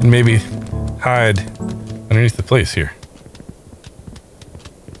and maybe hide underneath the place here?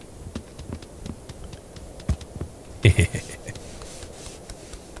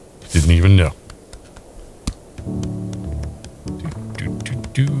 Didn't even know.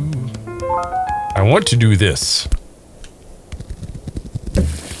 I want to do this.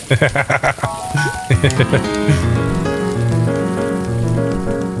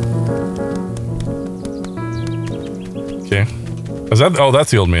 Okay. Is that? Oh,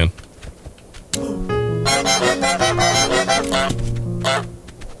 that's the old man.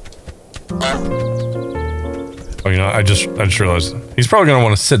 Oh, you know, I just realized he's probably gonna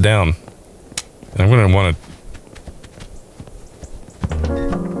want to sit down, and I'm gonna want to.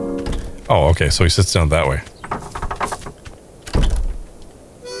 Oh, okay, so he sits down that way.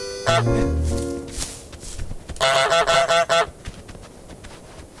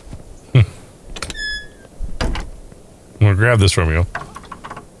 I'm gonna grab this from you.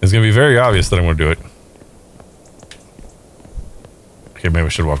 It's gonna be very obvious that I'm gonna do it. Okay, maybe I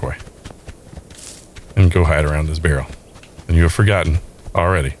should walk away. And go hide around this barrel. And you have forgotten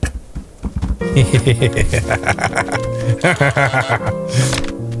already.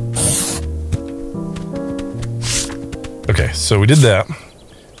 Okay, so we did that.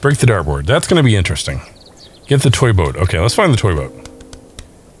 Break the dartboard. That's going to be interesting. Get the toy boat. Okay, let's find the toy boat.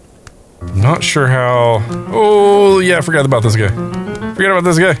 I'm not sure how... Oh, yeah, I forgot about this guy. Forgot about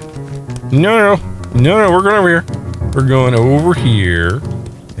this guy. No, we're going over here. We're going over here.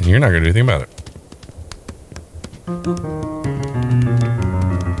 And you're not going to do anything about it.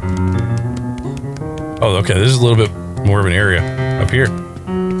 Oh, okay, this is a little bit more of an area up here.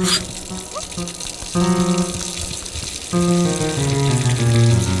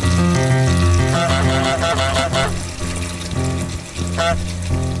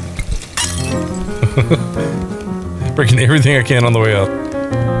 Breaking everything I can on the way up.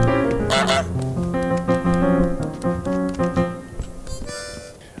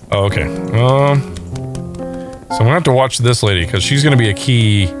 Oh, okay. So I'm gonna have to watch this lady because she's gonna be a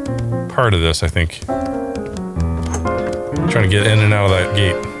key part of this, I think. I'm trying to get in and out of that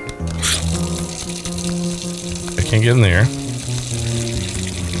gate. I can't get in there.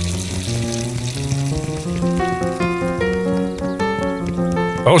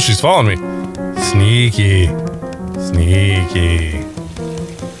 Oh, she's following me. Sneaky. Sneaky.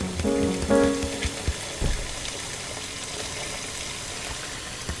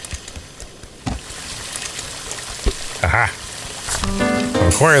 Aha.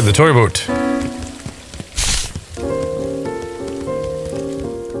 Acquired the toy boat.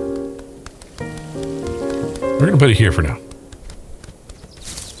 We're gonna put it here for now.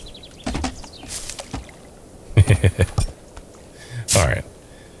 Alright.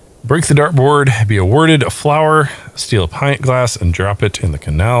 Break the dartboard, be awarded a flower, steal a pint glass, and drop it in the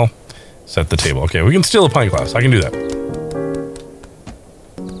canal. Set the table. Okay, we can steal a pint glass. I can do that.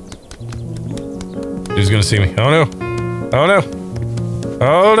 Who's gonna see me? Oh no! Oh no!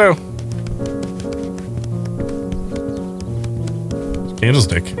 Oh no!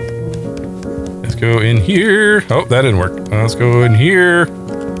 Candlestick. Let's go in here. Oh, that didn't work. Let's go in here.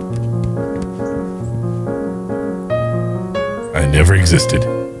 I never existed.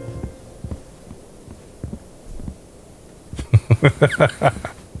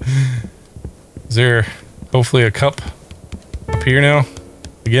 Is there hopefully a cup up here now?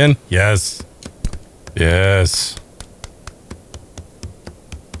 Again? Yes. Yes.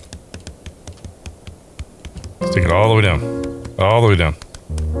 Let's take it all the way down. All the way down.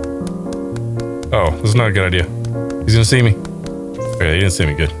 Oh, this is not a good idea. He's gonna see me. Okay, he didn't see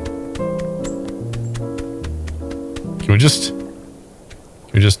me. Good. Can we just...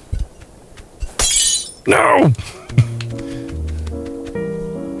 No!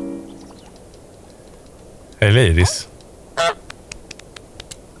 Hey, ladies.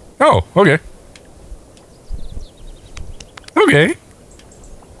 Oh, okay. Okay.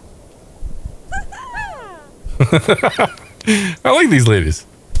 I like these ladies.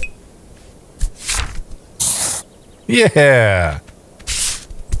 Yeah.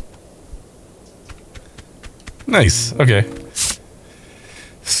 Nice. Okay.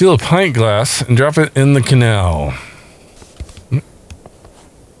 Steal a pint glass and drop it in the canal.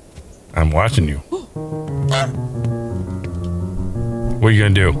 I'm watching you. What are you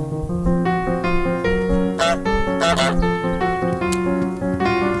gonna do?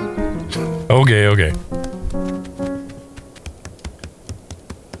 Okay, okay.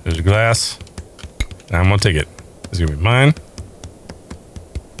 There's a glass. I'm gonna take it. It's gonna be mine.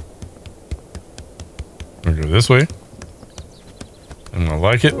 I'm gonna go this way. I'm gonna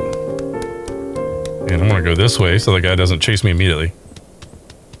like it. And I'm gonna go this way so the guy doesn't chase me immediately.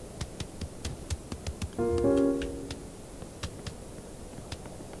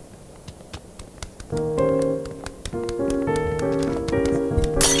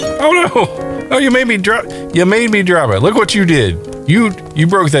 Oh no! Oh, you made me drop. You made me drop it. Look what you did. You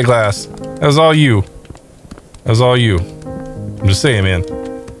broke that glass. That was all you. That was all you. I'm just saying, man.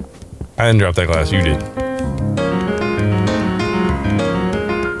 I didn't drop that glass. You did.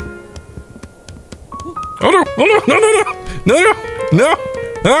 Oh no! Oh no! No! No! No! No! No!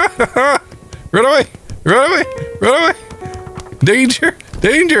 No! Run away! Run away! Run away! Danger!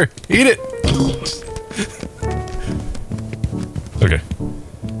 Danger! Eat it! Okay.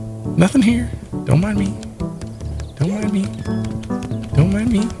 Nothing here. Don't mind me. Don't mind me. Don't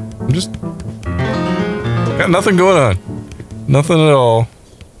mind me. I'm just... got nothing going on. Nothing at all.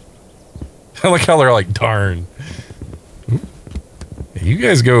 I like how they're like, darn. Hey, you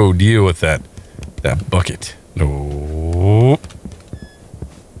guys go deal with that bucket. No.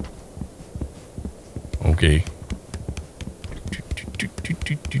 Okay.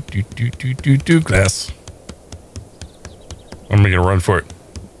 Glass. I'm gonna run for it.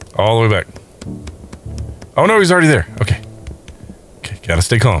 All the way back. Oh no, he's already there. Okay. Okay, gotta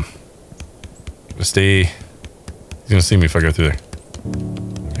stay calm. Gotta stay... gonna see me if I go through there.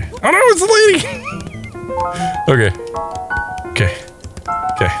 Okay. Oh no, it's the lady! Okay. Okay.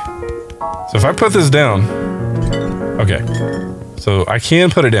 Okay. So if I put this down... Okay. So I can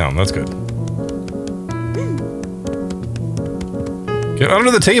put it down. That's good. Get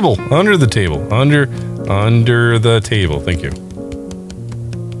under the table. Under the table. Under the table. Thank you.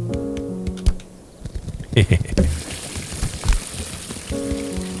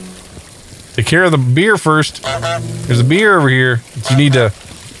 Take care of the beer first. There's a beer over here that you need to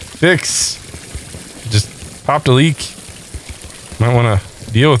fix. Just popped a leak. Might want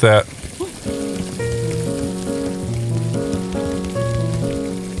to deal with that.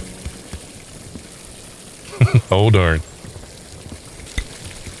 Oh darn.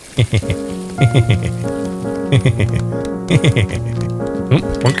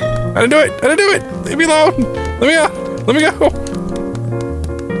 I didn't do it! I didn't do it! Leave me alone! Let me out! Let me go!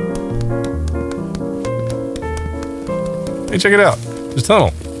 Hey, check it out. There's a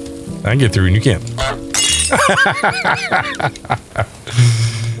tunnel. I can get through and you can't.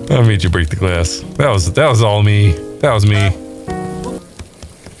 I made you break the glass. That was all me. That was me.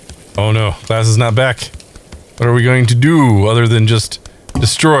 Oh no, glass is not back. What are we going to do other than just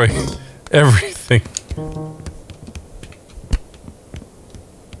destroy everything?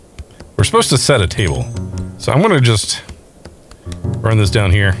 We're supposed to set a table. So I'm gonna just run this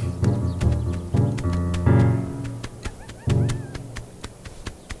down here.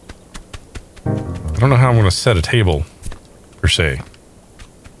 I don't know how I'm gonna set a table, per se.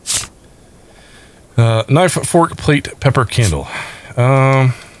 Knife, fork, plate, pepper, candle.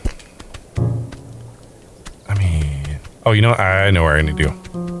 I mean... Oh, you know what? I know where I need to go.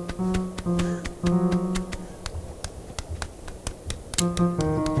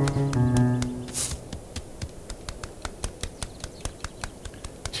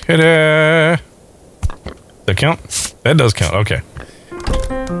 Ta-da! Does that count? That does count, okay.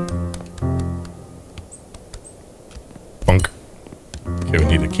 Bunk. Okay, we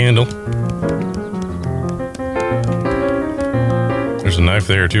need a candle. There's a knife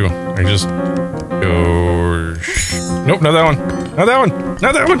there too. I just go... Nope, not that one. Not that one.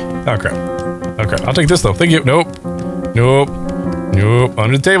 Not that one. Oh crap. Oh crap. I'll take this though. Thank you. Nope. Nope. Nope.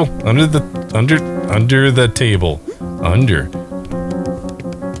 Under the table. Under the table. Under.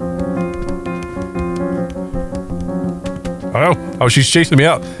 Oh, oh, she's chasing me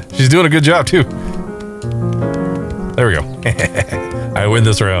out. She's doing a good job too. There we go. I win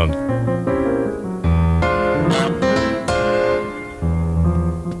this round.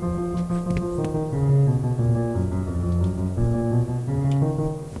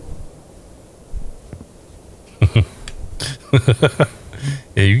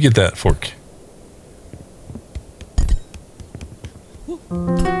 Yeah, you get that fork.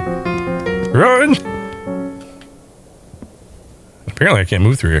 Run! Apparently I can't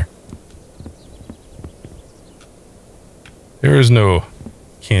move through here. There is no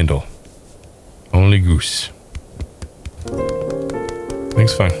candle. Only goose.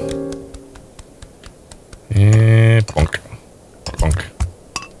 Everything's fine. And bonk. Bonk.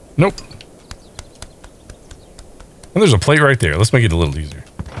 Nope. And there's a plate right there. Let's make it a little easier.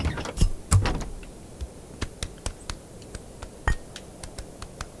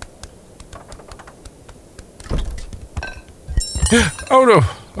 Oh no!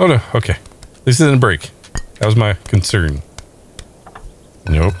 Oh no, okay. This didn't break. That was my concern.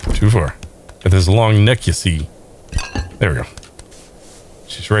 Nope, too far. Got this long neck, you see. There we go.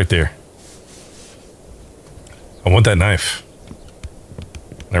 She's right there. I want that knife.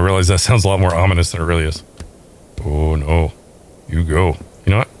 And I realize that sounds a lot more ominous than it really is. Oh no. You go.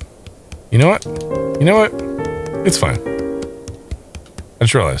 You know what? You know what? You know what? It's fine. I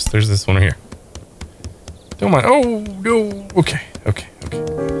just realized there's this one here. Don't mind. Oh no. Okay. Okay. Okay.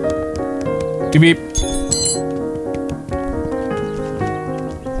 Beep beep.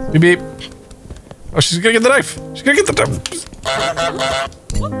 Beep beep. Oh, she's gonna get the knife. She's gonna get the knife.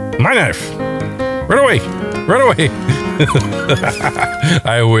 My knife. Run away. Run away.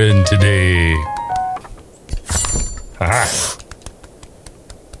 I win today. Aha.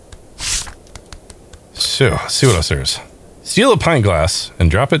 So, let's see what else there is. Steal a pint glass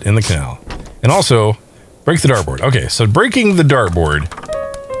and drop it in the canal. And also, break the dartboard. Okay, so breaking the dartboard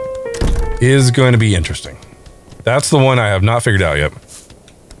is going to be interesting. That's the one I have not figured out yet.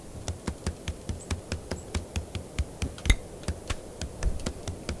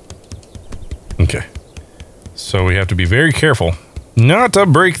 Okay. So we have to be very careful not to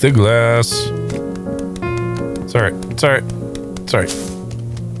break the glass. It's alright. It's alright. It's alright.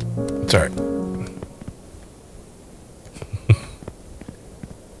 It's alright.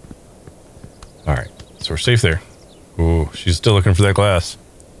 Alright. So we're safe there. she's still looking for that glass.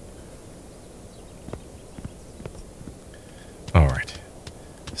 All right.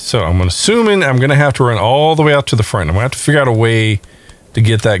 So I'm assuming I'm going to have to run all the way out to the front. I'm going to have to figure out a way to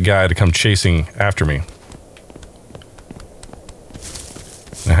get that guy to come chasing after me.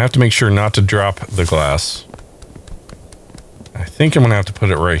 I have to make sure not to drop the glass. I think I'm going to have to put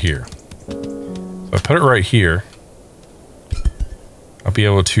it right here. So I put it right here. I'll be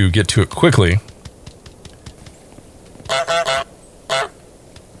able to get to it quickly.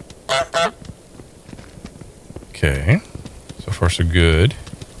 Okay. So far so good.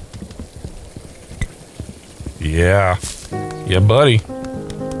 Yeah. Yeah, buddy.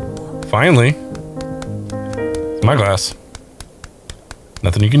 Finally. It's my glass.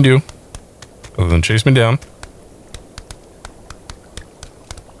 Nothing you can do other than chase me down.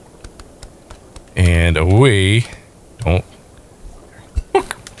 And away. Don't.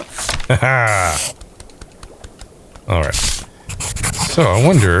 Haha. Alright. So I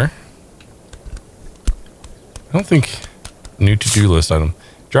wonder. I don't think. New to-do list item.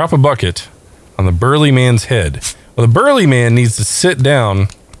 Drop a bucket on the burly man's head. Well, the burly man needs to sit down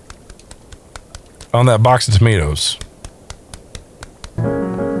on that box of tomatoes.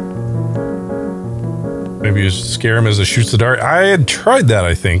 Maybe you scare him as it shoots the dart. I had tried that,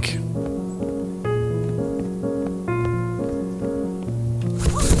 I think.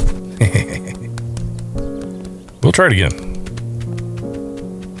 We'll try it again.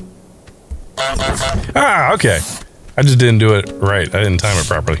 Ah, okay. I just didn't do it right. I didn't time it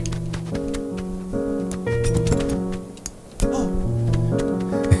properly.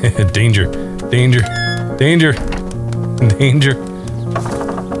 Danger. Danger. Danger. Danger.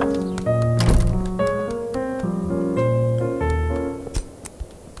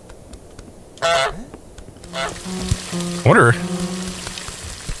 I wonder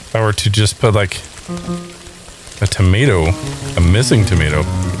if I were to just put like a tomato, a missing tomato.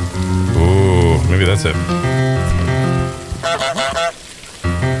 Ooh, maybe that's it.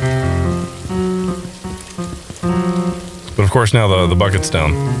 But of course now the bucket's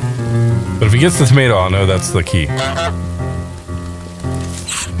down. But if he gets the tomato, I'll know that's the key.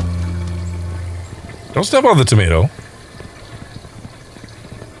 Don't step on the tomato.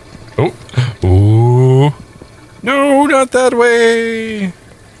 Oh. Ooh. No, not that way.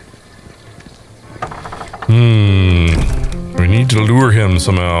 We need to lure him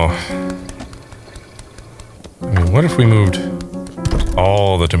somehow. I mean, what if we moved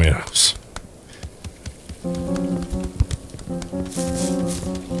all the tomatoes?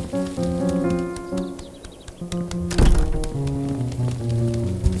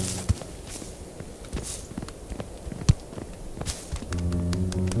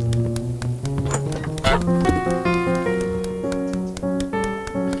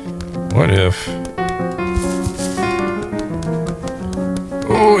 What if...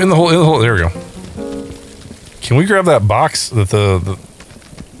 Oh, in the hole, there we go. Can we grab that box that the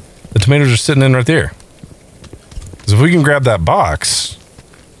tomatoes are sitting in right there? Because if we can grab that box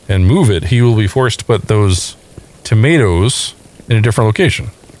and move it, he will be forced to put those tomatoes in a different location.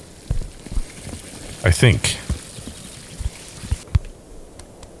 I think.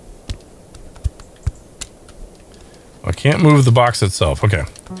 I can't move the box itself. Okay.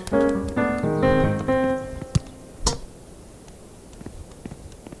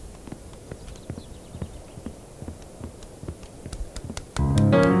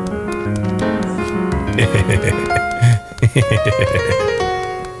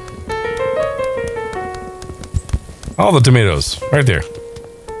 All the tomatoes, right there.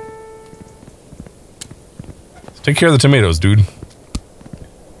 Let's take care of the tomatoes, dude.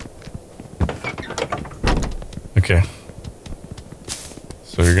 Okay.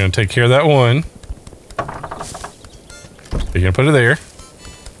 So you're gonna take care of that one. You're gonna put it there.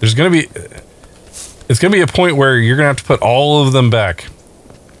 There's gonna be... It's gonna be a point where you're gonna have to put all of them back.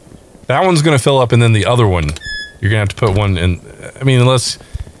 That one's gonna fill up, and then the other one, you're gonna have to put one in... I mean, unless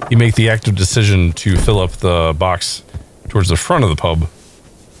you make the active decision to fill up the box towards the front of the pub.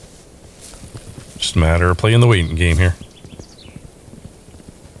 Just a matter of playing the waiting game here.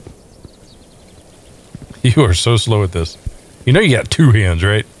 You are so slow at this. You know you got two hands,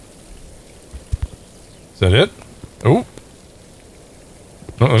 right? Is that it? Oh.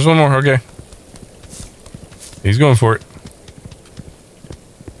 No, there's one more. Okay. He's going for it.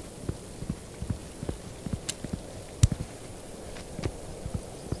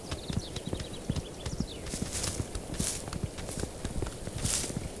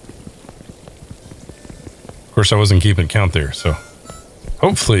 Of course, I wasn't keeping count there, so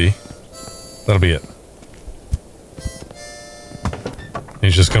hopefully that'll be it.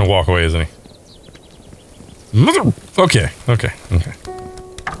 He's just gonna walk away, isn't he? Mother. Okay. Okay. Okay.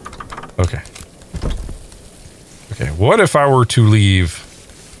 Okay. Okay. What if I were to leave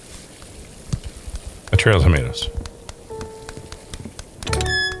a trail of tomatoes?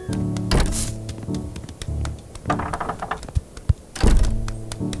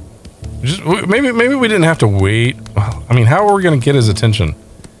 Just, maybe we didn't have to wait. Well, I mean, how are we going to get his attention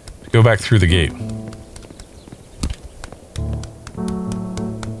to go back through the gate?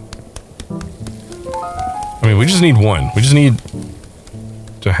 I mean, we just need one. We just need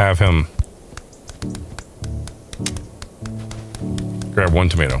to have him grab one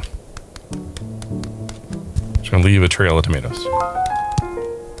tomato. Just going to leave a trail of tomatoes.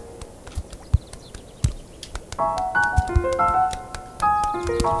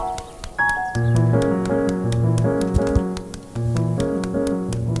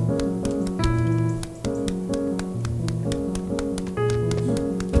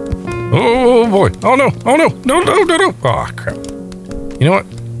 Oh boy. Oh no. Oh no. No, no, no, no. Oh crap. You know what?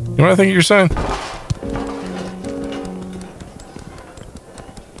 You know what I think you're saying?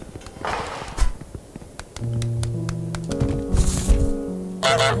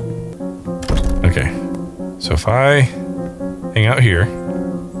 Okay. So if I hang out here,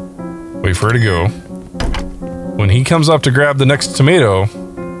 wait for her to go. When he comes up to grab the next tomato,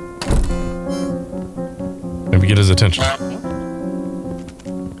 maybe get his attention.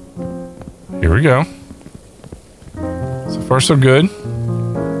 Here we go. So far, so good.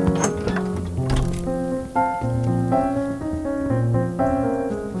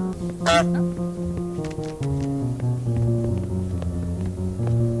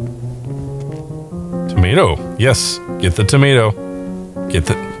 Tomato. Yes. Get the tomato. Get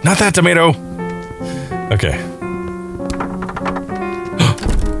the... Not that tomato! Okay.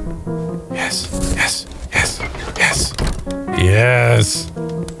 Yes. Yes. Yes. Yes. Yes.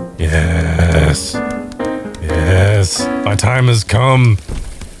 Yes. Yes. My time has come.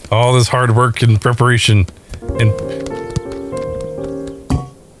 All this hard work and preparation and...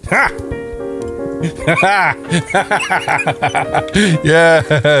 Ha!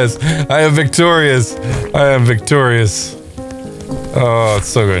 Yes! I am victorious. I am victorious. Oh, it's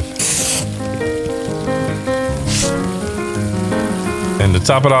so good. And to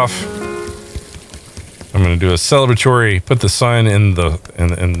top it off, I'm gonna do a celebratory, put the sign in the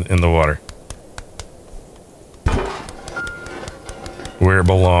in the water. Where it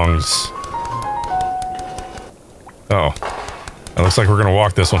belongs. Oh. It looks like we're gonna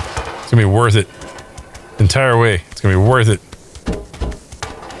walk this one. It's gonna be worth it. Entire way. It's gonna be worth it.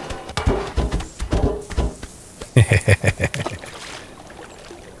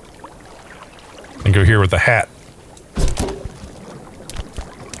 And go here with the hat.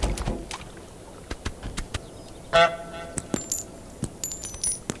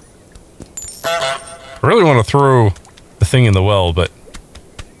 I really want to throw the thing in the well, but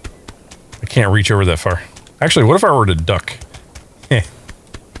I can't reach over that far. Actually, what if I were to duck?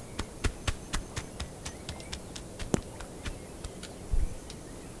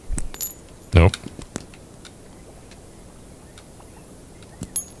 Nope.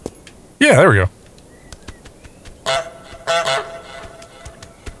 Yeah, there we go.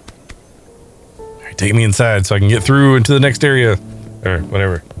 All right, take me inside so I can get through into the next area. Or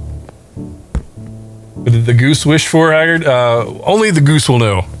whatever. What did the goose wish for, Haggard? Only the goose will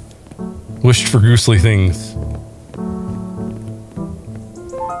know. Wished for goosely things.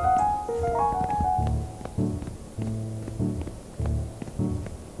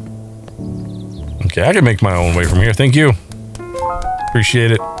 Okay, I can make my own way from here. Thank you.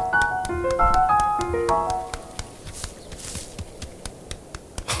 Appreciate it.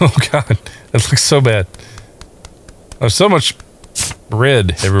 Oh god, that looks so bad. There's so much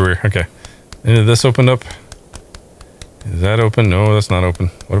red everywhere. Okay. And did this open up? Is that open? No, that's not open.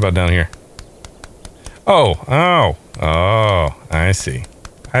 What about down here? Oh, oh, oh, I see.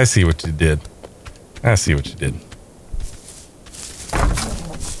 I see what you did. I see what you did.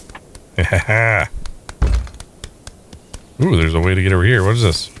 Haha. Ooh, there's a way to get over here. What is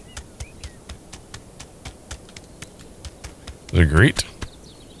this? Is it great?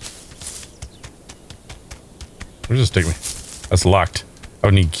 Where does this take me? That's locked. I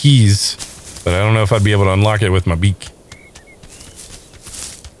would need keys, but I don't know if I'd be able to unlock it with my beak.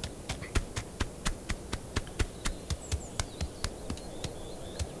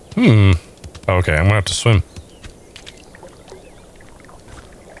 Okay, I'm gonna have to swim.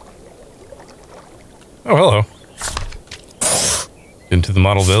 Oh, hello. Into the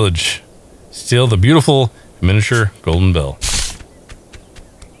model village. Steal the beautiful miniature golden bell.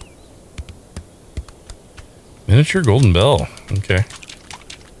 Miniature golden bell. Okay.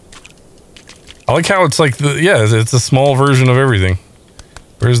 I like how it's like the, yeah, it's a small version of everything.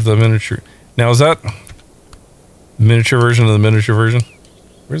 Where's the miniature? Now, is that miniature version of the miniature version?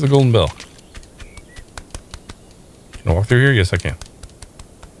 Where's the golden bell? Can I walk through here? Yes, I can.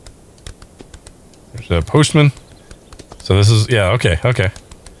 There's a postman. So this is, yeah, okay, okay.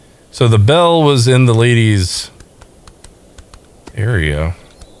 So the bell was in the ladies' area,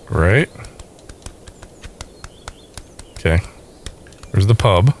 right? Okay. There's the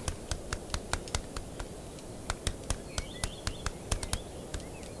pub.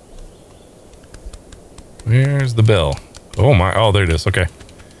 Where's the bell? Oh my, oh, there it is, okay.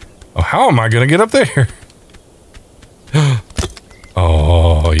 Oh, how am I gonna get up there?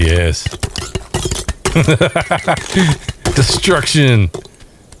 Oh, yes. Destruction.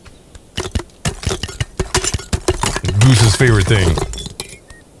 Goose's favorite thing.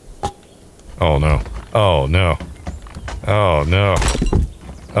 Oh no. Oh no. Oh no.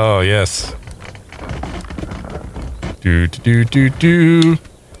 Oh yes. Do do do do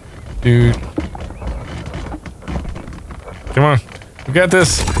do. Come on. We got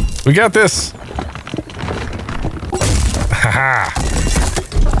this. We got this. Haha.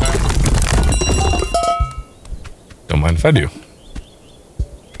 Don't mind if I do.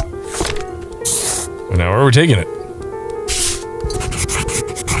 Well, now where are we taking it?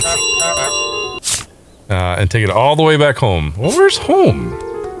 And take it all the way back home. Well, where's home?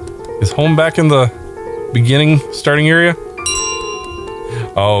 Is home back in the beginning, starting area?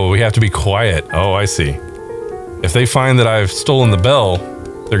 Oh, we have to be quiet. Oh, I see. If they find that I've stolen the bell,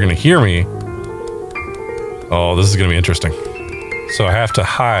 they're gonna hear me. Oh, this is gonna be interesting. So I have to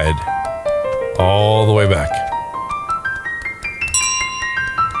hide all the way back.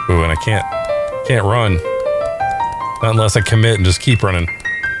 Ooh, and I can't run. Not unless I commit and just keep running.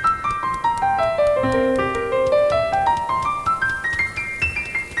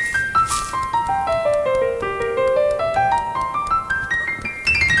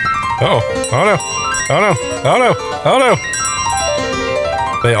 Oh, oh no, oh no, oh no, oh no.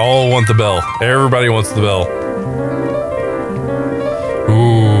 They all want the bell. Everybody wants the bell.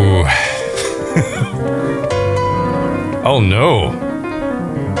 Ooh. Oh no.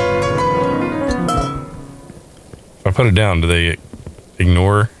 If I put it down, do they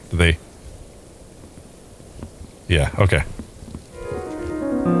ignore? Do they? Yeah, okay.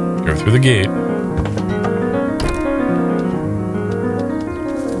 Go through the gate.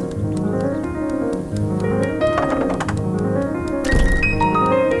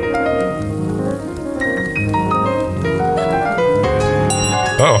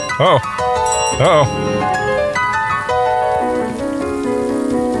 Oh, uh-oh.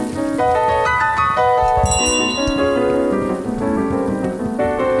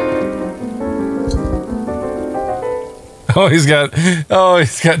 Oh, he's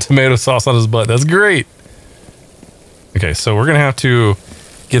got tomato sauce on his butt. That's great. Okay, so we're gonna have to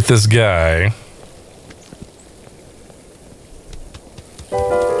get this guy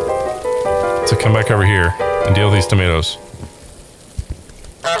to come back over here and deal with these tomatoes.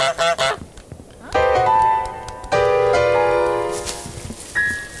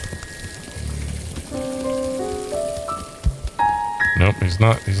 Nope,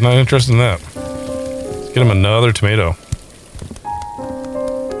 he's not interested in that. Let's get him another tomato.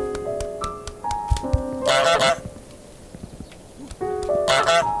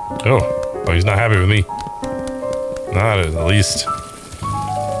 Oh, he's not happy with me. Not at the least.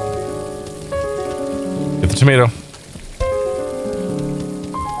 Get the tomato.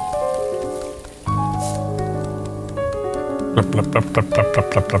 Plop, plop, plop, plop, plop,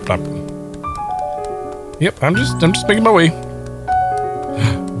 plop, plop, plop, plop. Yep, I'm just making my way.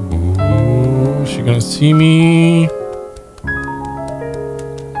 Ooh, she gonna see me?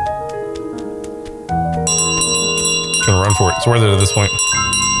 Gonna run for it. It's worth it at this point.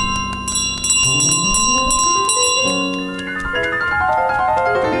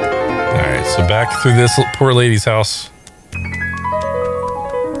 Alright, so back through this poor lady's house.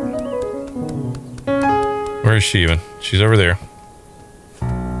 Where is she even? She's over there.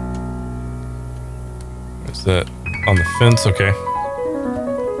 Is that on the fence? Okay.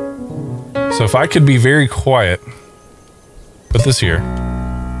 So if I could be very quiet, put this here.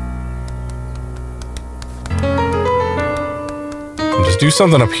 And just do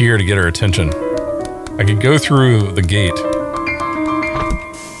something up here to get her attention. I could go through the gate.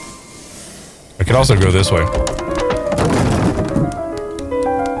 I could also go this way.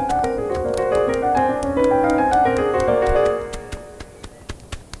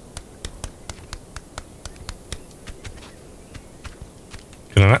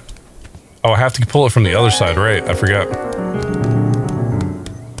 Can I not? Oh, I have to pull it from the other side, right? I forgot.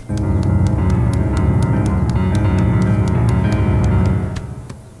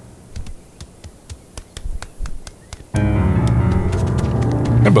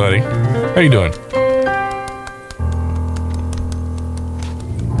 buddy. How you doing?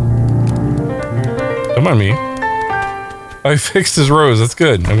 Don't mind me. I fixed his rose. That's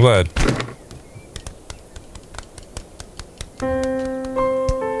good. I'm glad.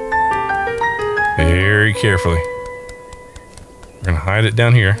 Very carefully. We're gonna hide it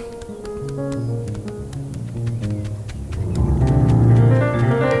down here.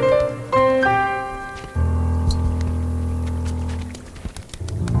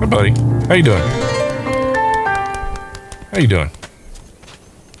 Hi, buddy. How you doing? How you doing?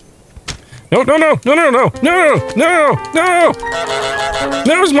 No, no, no, no, no, no, no, no, no!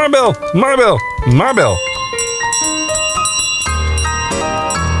 No, it's my bell! My bell! My bell!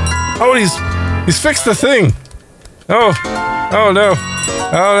 Oh, he's fixed the thing! Oh! Oh no!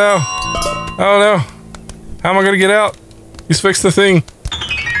 Oh no! Oh no! How am I gonna get out? He's fixed the thing!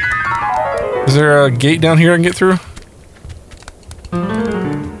 Is there a gate down here I can get through?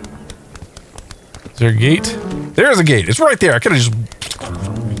 Is there a gate? There's a gate! It's right there! I could've just...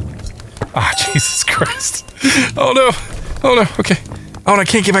 Ah, Jesus Christ. Oh no. Oh no. Okay. Oh, and I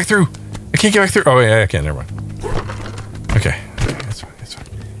can't get back through. I can't get back through. Oh, yeah, I can. Never mind. Okay. It's fine. It's fine.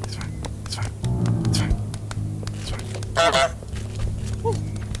 It's fine. It's fine. It's fine. It's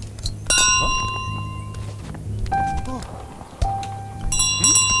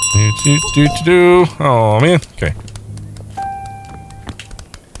fine. Oh, man. Okay.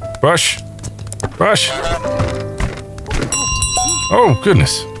 Brush. Brush. Oh,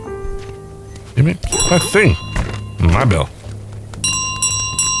 goodness. Give me my thing. My bell.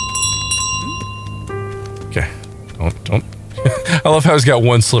 Okay. Don't. I love how he's got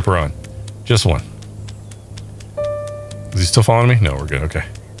one slipper on. Just one. Is he still following me? No, we're good. Okay.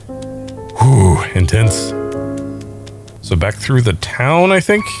 Whew, intense. So back through the town, I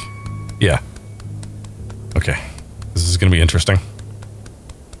think? Yeah. Okay. This is going to be interesting.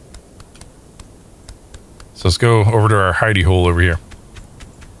 So let's go over to our hidey hole over here.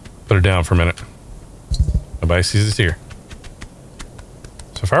 Put it down for a minute. Nobody sees us here.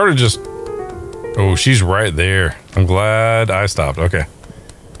 So if I were to just... Oh, she's right there. I'm glad I stopped. Okay.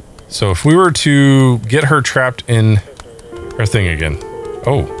 So if we were to get her trapped in her thing again.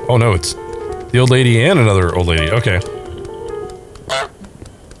 Oh no, it's the old lady and another old lady. Okay.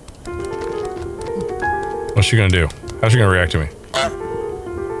 What's she gonna do? How's she gonna react to me?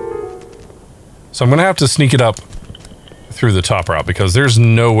 So I'm gonna have to sneak it up through the top route because there's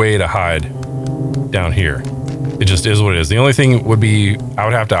no way to hide down here. It just is what it is. The only thing would be I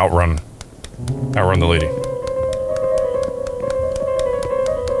would have to outrun the lady.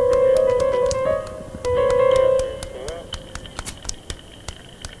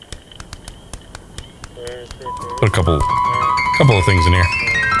 Put a couple of things in here.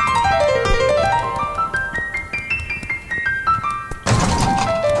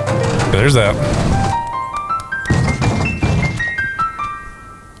 Okay, there's that.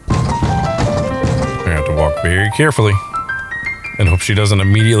 Walk very carefully and hope she doesn't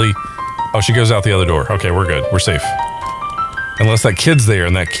immediately... Oh, she goes out the other door. Okay, we're good. We're safe. Unless that kid's there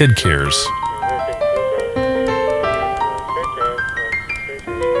and that kid cares.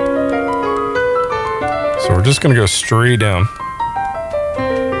 So we're just gonna go straight down.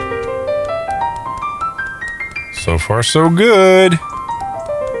 So far, so good.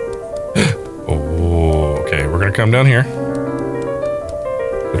 Oh, okay. We're gonna come down here.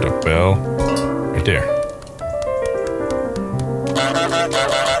 Put a bell right there.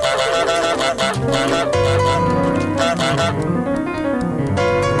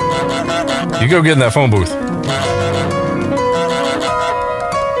 You go get in that phone booth.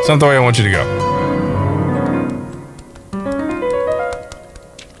 It's not the way I want you to go.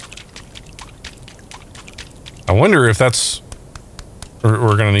 I wonder if that's...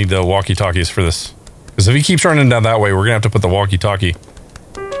 We're gonna need the walkie-talkies for this. Because if he keeps running down that way, we're gonna have to put the walkie-talkie...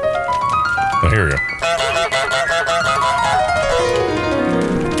 Oh, here we go.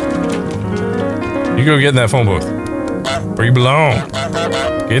 You go get in that phone booth. Where you belong.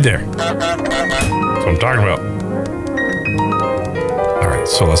 Get there. That's what I'm talking about. Alright,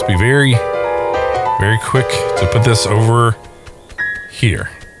 so let's be very, very quick to put this over here.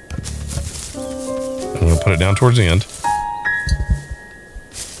 I'm going to put it down towards the end.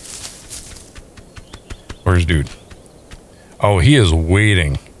 Where's dude? Oh, he is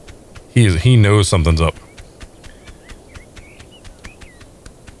waiting. He knows something's up.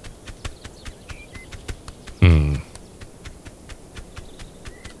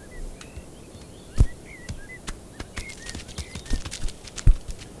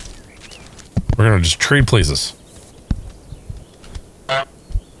 We're gonna just trade places.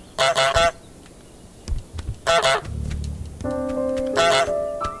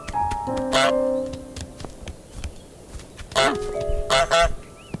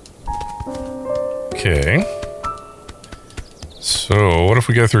 Okay. So, what if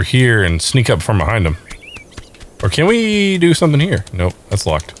we go through here and sneak up from behind them? Or can we do something here? Nope, that's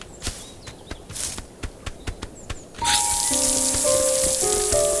locked.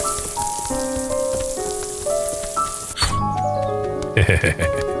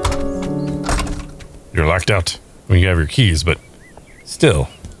 You're locked out when you have your keys, but still.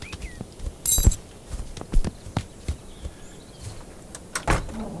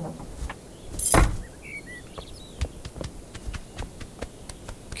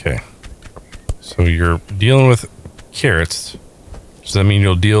 Okay. So you're dealing with carrots. Does that mean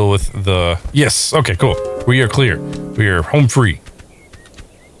you'll deal with the... Yes! Okay, cool. We are clear. We are home free.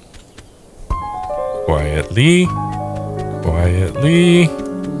 Quietly. Quietly.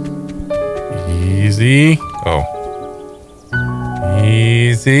 Easy. Oh.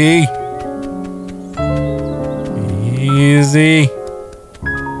 Easy. Easy.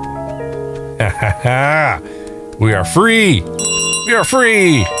 Ha ha ha. We are free. We are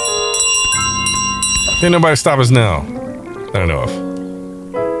free. Can't nobody stop us now. I don't know if.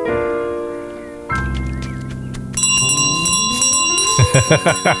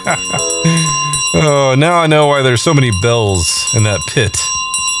 Oh, now I know why there's so many bells in that pit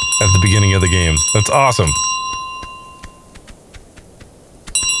at the beginning of the game. That's awesome.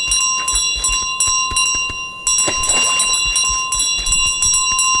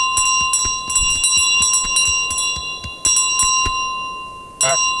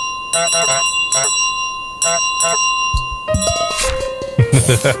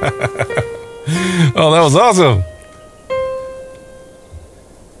 Oh, that was awesome.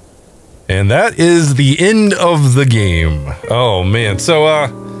 And that is the end of the game. Oh man, so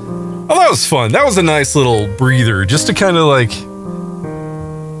oh, that was fun. That was a nice little breather, just to kind of like,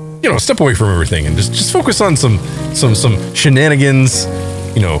 you know, step away from everything and just focus on some shenanigans,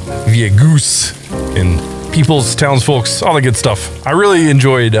 you know, via Goose and people's townsfolks, all the good stuff. I really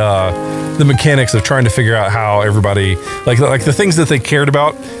enjoyed the mechanics of trying to figure out how everybody, like the things that they cared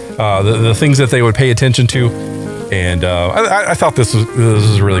about, the things that they would pay attention to. And I thought this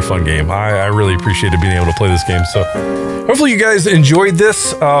was a really fun game. I really appreciated being able to play this game. So hopefully you guys enjoyed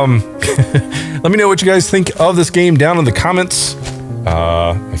this. Let me know what you guys think of this game down in the comments.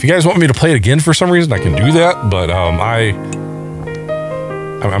 If you guys want me to play it again for some reason, I can do that. But I'm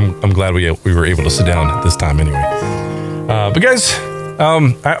glad we were able to sit down this time anyway. But guys,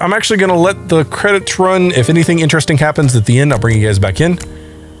 I'm actually going to let the credits run. If anything interesting happens at the end, I'll bring you guys back in.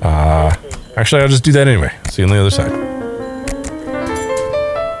 Actually, I'll just do that anyway. See you on the other side.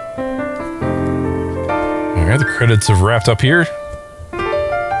 Alright, the credits have wrapped up here.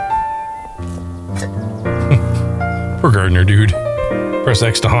 Poor gardener dude. Press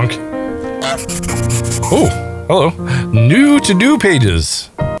X to honk. Oh, hello. New to-do pages.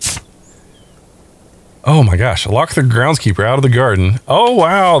 Oh my gosh, lock the groundskeeper out of the garden. Oh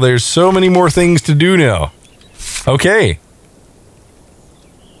wow, there's so many more things to do now. Okay.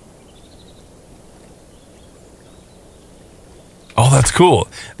 Oh, that's cool.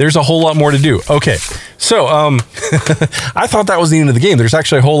 There's a whole lot more to do. Okay, so I thought that was the end of the game. There's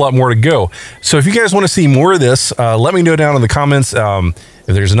actually a whole lot more to go. So if you guys want to see more of this, let me know down in the comments. If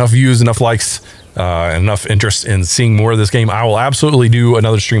there's enough views, enough likes, and enough interest in seeing more of this game, I will absolutely do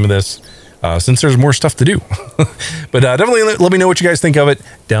another stream of this, since there's more stuff to do. But definitely let me know what you guys think of it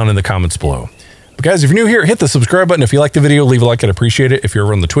down in the comments below. But guys, if you're new here, hit the subscribe button. If you like the video, leave a like. I'd appreciate it. If you're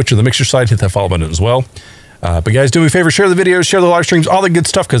over on the Twitch or the Mixer side, hit that follow button as well. But guys, do me a favor, share the videos, share the live streams, all the good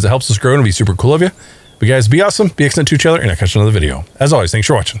stuff, because it helps us grow and be super cool of you. But guys, be awesome, be excellent to each other, and I'll catch you in another video. As always, thanks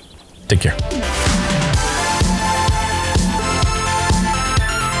for watching. Take care.